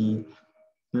the,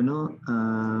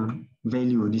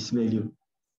 this value.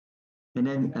 And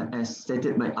then as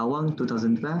stated by Awang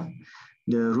 2012,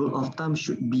 the rule of thumb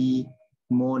should be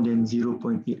more than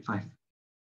 0.85.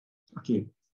 Okay,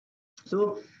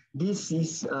 so this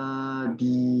is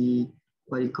the,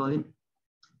 what do you call it?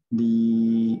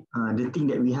 The thing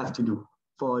that we have to do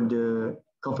for the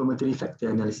confirmatory factor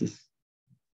analysis.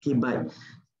 Okay, but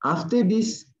after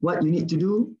this, what you need to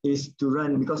do is to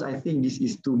run, because I think this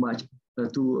is too much, I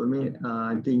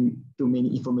think too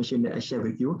many information that I share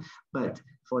with you. But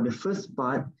for the first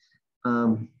part,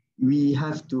 we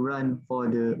have to run for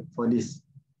this.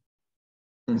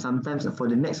 And sometimes for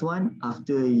the next one,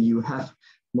 after you have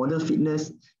model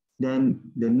fitness, then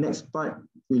the next part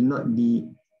will not be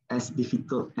as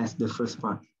difficult as the first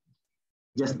part.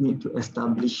 Just need to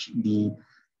establish the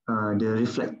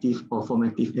reflective or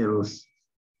formative errors.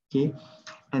 Okay,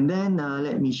 and then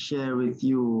let me share with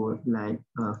you, like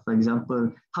for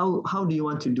example, how do you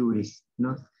want to do this?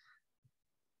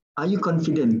 Are you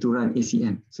confident to run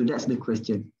ACM? So that's the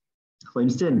question. For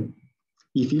instance,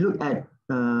 if you look at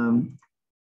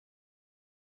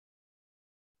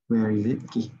where is it?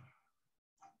 Okay.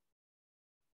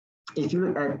 If you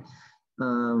look at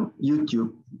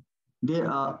YouTube,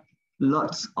 there are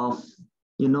lots of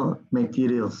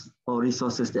materials or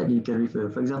resources that you can refer.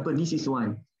 For example, this is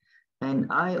one.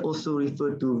 And I also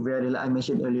refer to, like I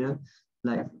mentioned earlier,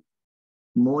 like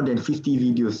more than 50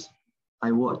 videos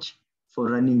I watch for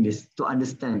running this to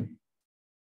understand.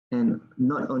 And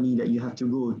not only that, you have to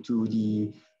go to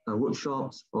the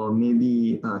workshops or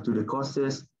maybe to the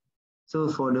courses. So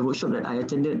for the workshop that I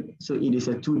attended, so it is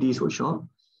a 2 days workshop.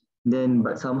 Then,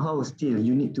 but somehow still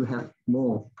you need to have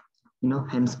more,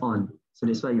 hands-on. So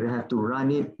that's why you have to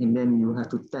run it, and then you have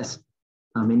to test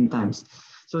many times.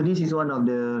 So this is one of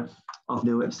the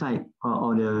website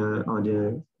or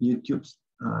the YouTubes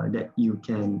that you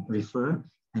can refer.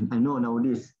 And I know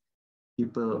nowadays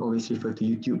people always refer to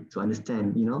YouTube to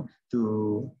understand,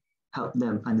 to help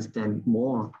them understand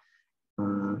more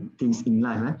things in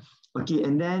life. Okay,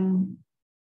 and then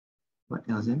what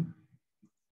else then?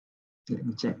 Let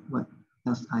me check what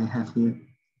else I have here.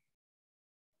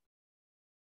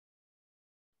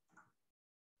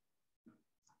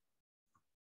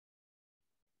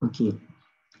 Okay.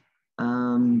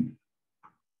 And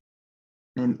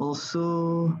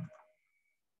also,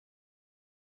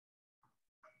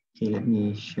 okay, let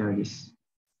me share this.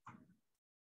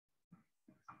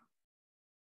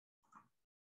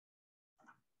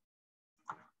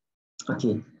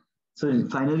 Okay, so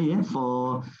finally,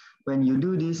 for when you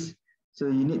do this, so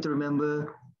you need to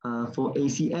remember for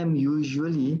ACM,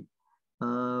 usually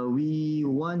we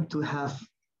want to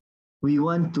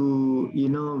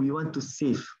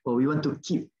save, or we want to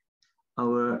keep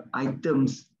our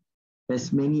items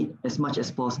as much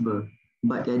as possible.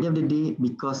 But at the end of the day,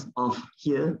 because of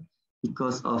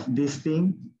this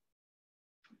thing,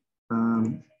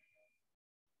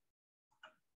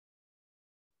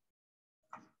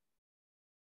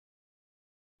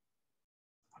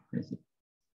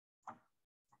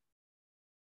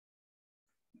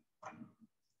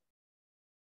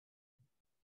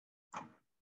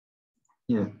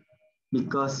 yeah,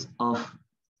 because of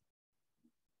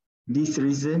this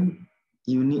reason,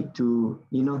 you need to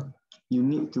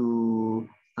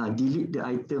delete the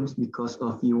items, because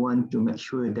of you want to make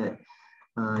sure that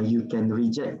you can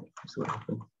reject. So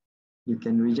you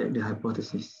can reject the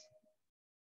hypothesis,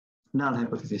 null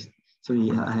hypothesis.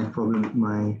 Sorry, I have problem with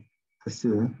my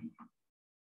cursor.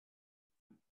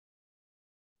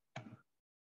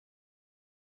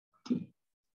 Okay.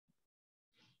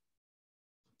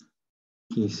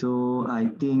 Okay, so I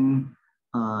think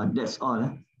that's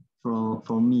all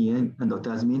from me,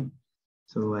 Dr. Azmin.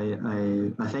 So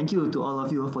I thank you to all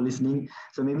of you for listening.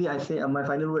 So maybe I say my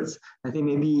final words. I think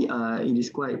maybe it is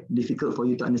quite difficult for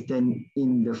you to understand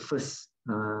in the first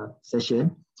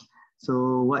session.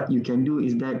 So what you can do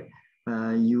is that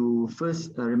you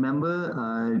first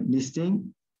remember this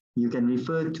thing. You can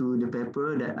refer to the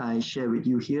paper that I share with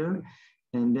you here,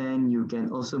 and then you can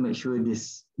also make sure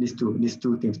these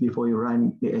two things before you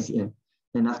run the SEM.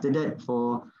 And after that,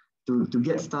 to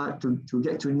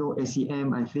get to know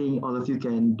SEM, I think all of you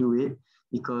can do it,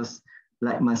 because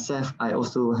like myself, I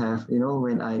also have,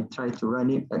 when I try to run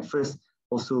it at first,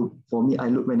 also for me,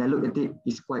 when I look at it,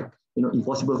 it's quite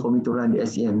impossible for me to run the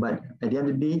SEM. But at the end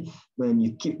of the day, when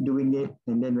you keep doing it,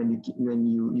 and then when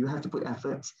you have to put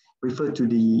efforts, refer to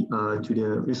the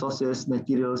resources,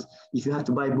 materials. If you have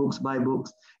to buy books,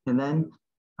 and then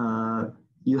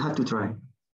you have to try.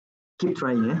 Keep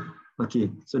trying, yeah.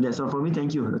 Okay, so that's all for me.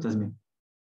 Thank you, Dr. Azmin.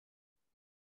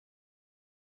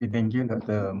 Thank you,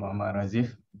 Dr. Muhammad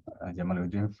Raziff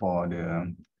Jamaluddin, for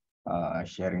the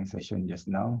sharing session just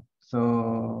now.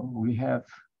 So we have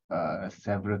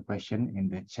several questions in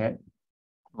the chat.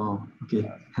 Oh,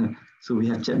 okay. So we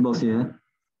have chat box here.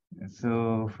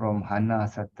 So from Hannah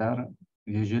Sattar,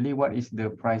 usually what is the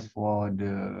price for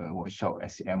the workshop,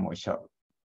 SEM workshop?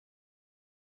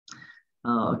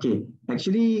 Okay,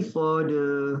 actually for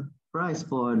the price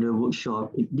for the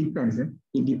workshop, it depends.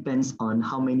 It depends on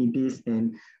how many days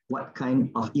and what kind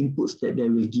of inputs that they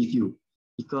will give you.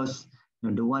 Because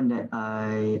the one that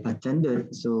I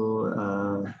attended, so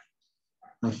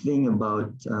I think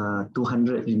about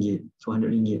 200 ringgit,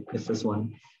 the first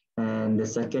one. And the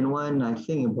second one, I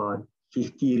think about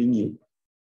 50 ringgit.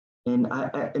 And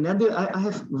I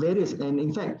have various, and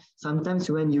in fact, sometimes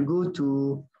when you go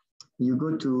to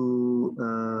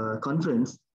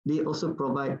conference, they also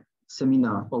provide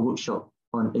seminar or workshop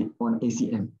on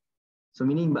ACM. So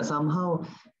meaning, but somehow,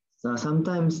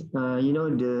 sometimes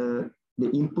the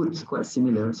input is quite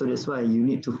similar. So that's why you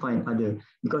need to find other,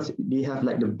 because they have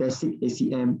like the basic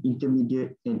ACM,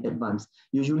 intermediate, and advanced.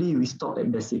 Usually we stop at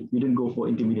basic. We don't go for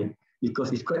intermediate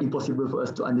because it's quite impossible for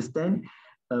us to understand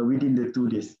within the 2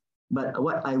 days. But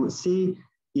what I would say,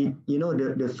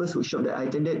 the first workshop that I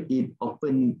attended, it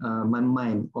opened my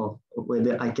mind of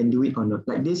whether I can do it or not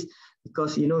like this,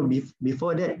 because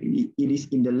before that it is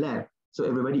in the lab, so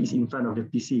everybody is in front of the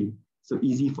PC, so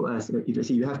easy for us. If let's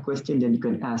say you have question, then you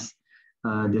can ask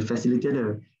the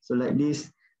facilitator. So like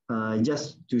this,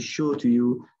 just to show to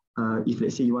you, if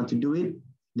let's say you want to do it,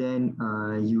 then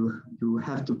you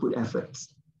have to put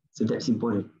efforts. So that's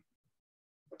important.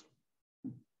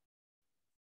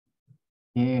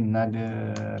 Okay,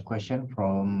 another question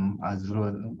from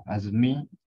Azrul Azmi.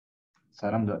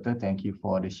 Salam, doctor. Thank you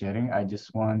for the sharing. I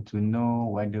just want to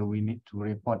know whether we need to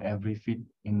report every feed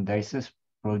indices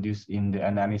produced in the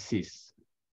analysis.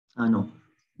 No,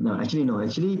 actually no.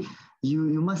 Actually,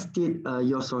 you must state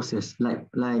your sources. Like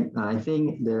I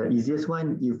think the easiest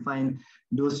one, you find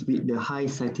those with the high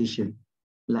citation.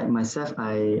 Like myself,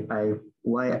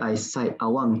 why I cite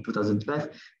Awang 2012,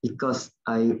 because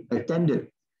I attended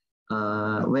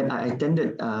when I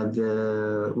attended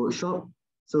the workshop.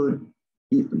 So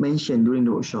it mentioned during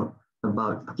the workshop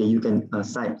about, okay, you can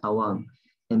cite Awang,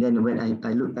 and then when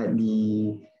I look at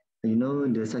the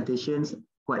the citations,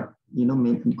 quite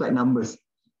quite numbers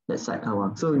that cite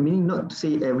Awang. So meaning not to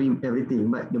say everything,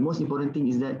 but the most important thing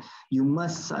is that you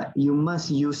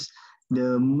must use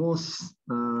the most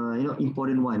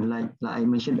important one, like I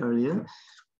mentioned earlier.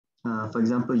 For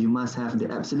example, you must have the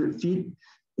absolute fit,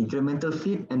 incremental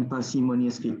fit, and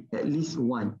parsimonious fit, at least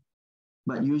one.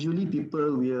 But usually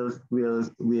people will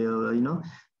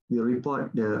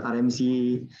report the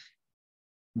RMC,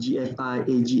 GFI,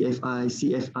 AGFI,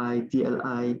 CFI,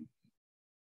 TLI,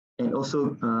 and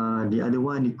also the other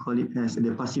one, you call it as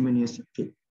the parsimonious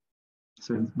fit.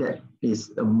 So that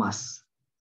is a must.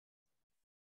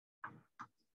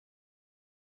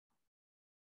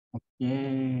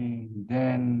 Okay,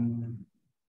 then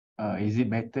is it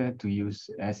better to use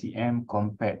SEM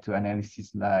compared to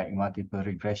analysis like multiple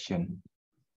regression?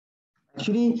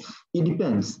 Actually, it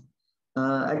depends.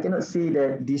 I cannot say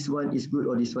that this one is good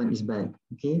or this one is bad.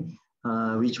 Okay,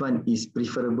 which one is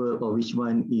preferable or which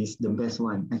one is the best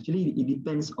one? Actually, it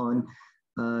depends on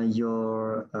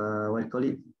your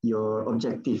your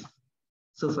objective.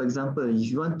 So, for example, if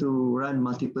you want to run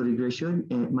multiple regression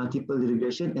and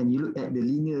you look at the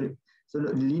linear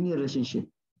relationship.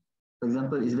 For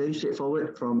example, it's very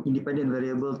straightforward from independent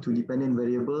variable to dependent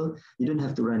variable. You don't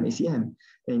have to run SEM.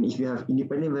 And if you have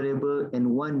independent variable and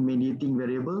one mediating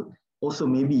variable, also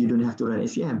maybe you don't have to run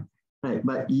SEM. right?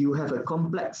 But you have a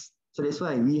complex, so that's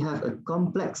why we have a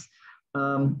complex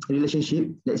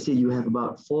relationship. Let's say you have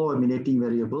about 4 emanating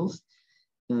variables,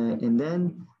 and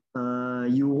then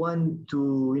you want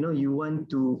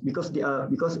to,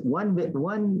 because one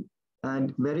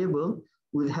variable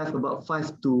will have about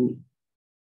 5 to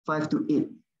 8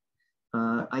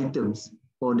 items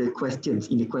for the questions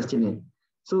in the questionnaire.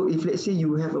 So if let's say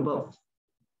you have about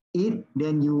 8,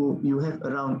 then you have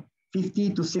around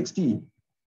 50 to 60.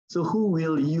 So who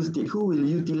will use it? Who will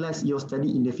utilize your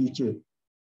study in the future?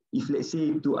 If let's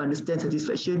say to understand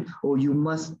satisfaction, or you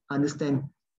must understand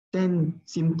 10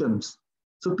 symptoms.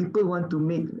 So people want to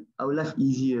make our life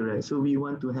easier, right? So we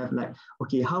want to have like,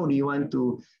 okay, how do you want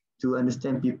to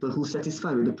understand people who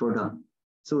satisfied with the product?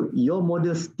 So your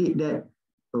model state that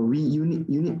you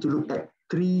need to look at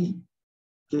three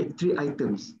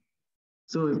items.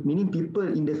 So meaning people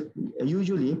in the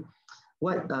usually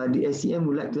what the SEM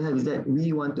would like to have is that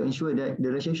we want to ensure that the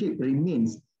relationship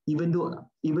remains even though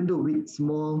with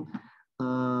small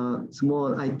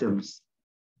items.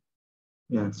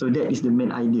 Yeah, so that is the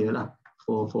main idea lah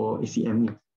for SEM.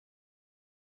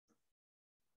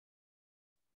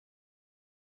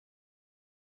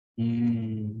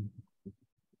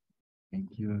 Thank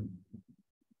you.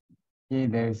 Okay,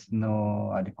 there is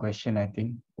no other question, I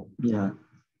think. Yeah.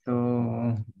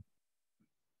 So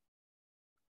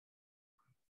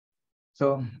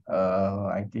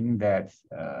I think that's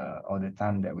all the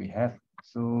time that we have.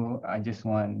 So I just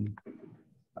want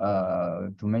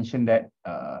to mention that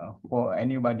for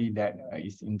anybody that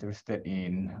is interested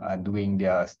in doing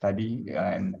their study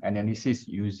and analysis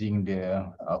using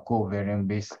the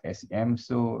covariance-based SEM,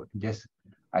 so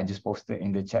I just posted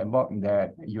in the chat box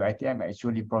that UiTM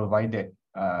actually provided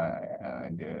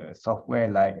the software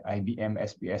like IBM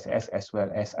SPSS as well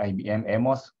as IBM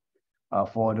AMOS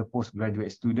for the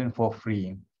postgraduate student for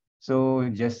free. So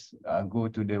just go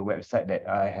to the website that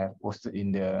I have posted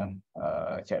in the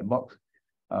chat box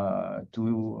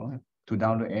to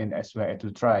download and as well as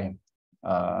to try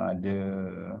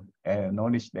the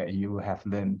knowledge that you have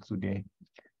learned today.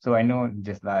 So I know,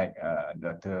 just like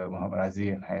Dr. Muhammad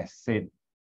Raziff has said,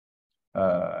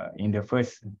 in the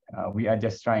first, we are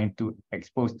just trying to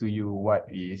expose to you what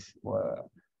is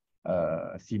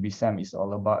CB-SEM is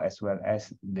all about, as well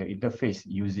as the interface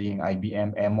using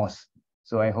IBM AMOS.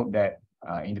 So I hope that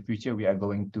in the future we are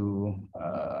going to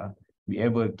be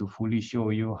able to fully show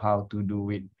you how to do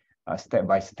it step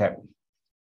by step.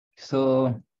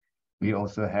 So we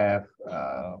also have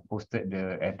posted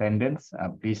the attendance.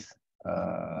 Please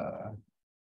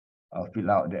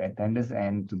fill out the attendance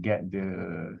and to get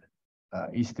the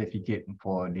e-certificate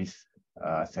for this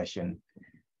session.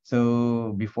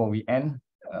 So before we end,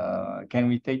 can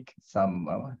we take some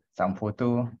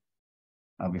photo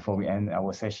before we end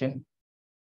our session?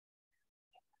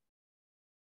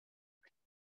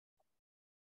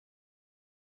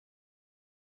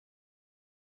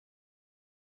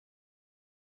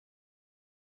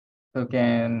 So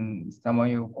can some of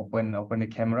you open the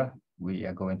camera? We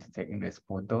are going to take this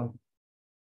photo.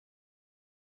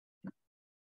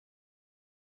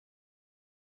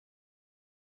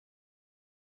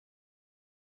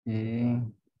 Okay.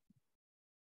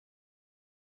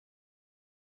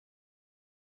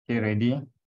 Okay, ready?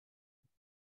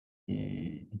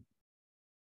 Okay.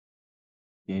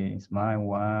 Okay, smile.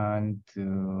 1,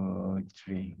 2,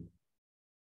 3.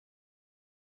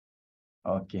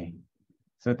 Okay.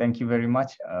 So thank you very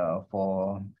much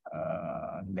for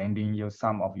lending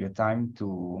some of your time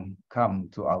to come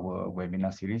to our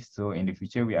webinar series. So in the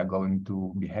future, we are going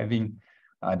to be having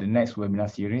the next webinar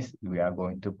series. We are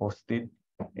going to post it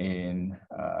in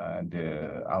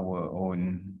our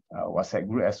own WhatsApp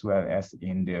group as well as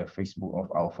in the Facebook of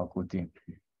our faculty.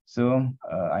 So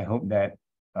I hope that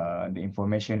the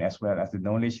information as well as the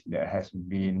knowledge that has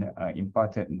been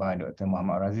imparted by Dr.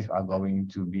 Muhammad Raziff are going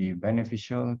to be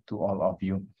beneficial to all of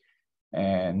you.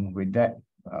 And with that,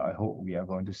 I hope we are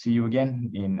going to see you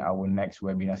again in our next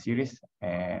webinar series.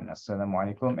 And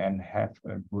Assalamualaikum, and have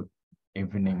a good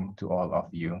evening to all of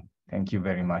you. Thank you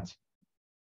very much.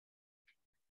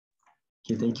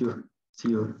 Okay, thank you. See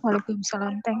you.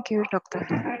 Waalaikumsalam. Thank you, Doctor.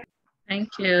 Thank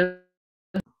you.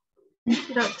 Thank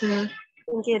you, Doctor.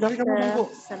 Thank you, Doctor.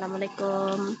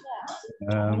 Assalamualaikum.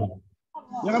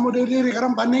 Jangan mau diri,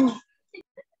 sekarang paning.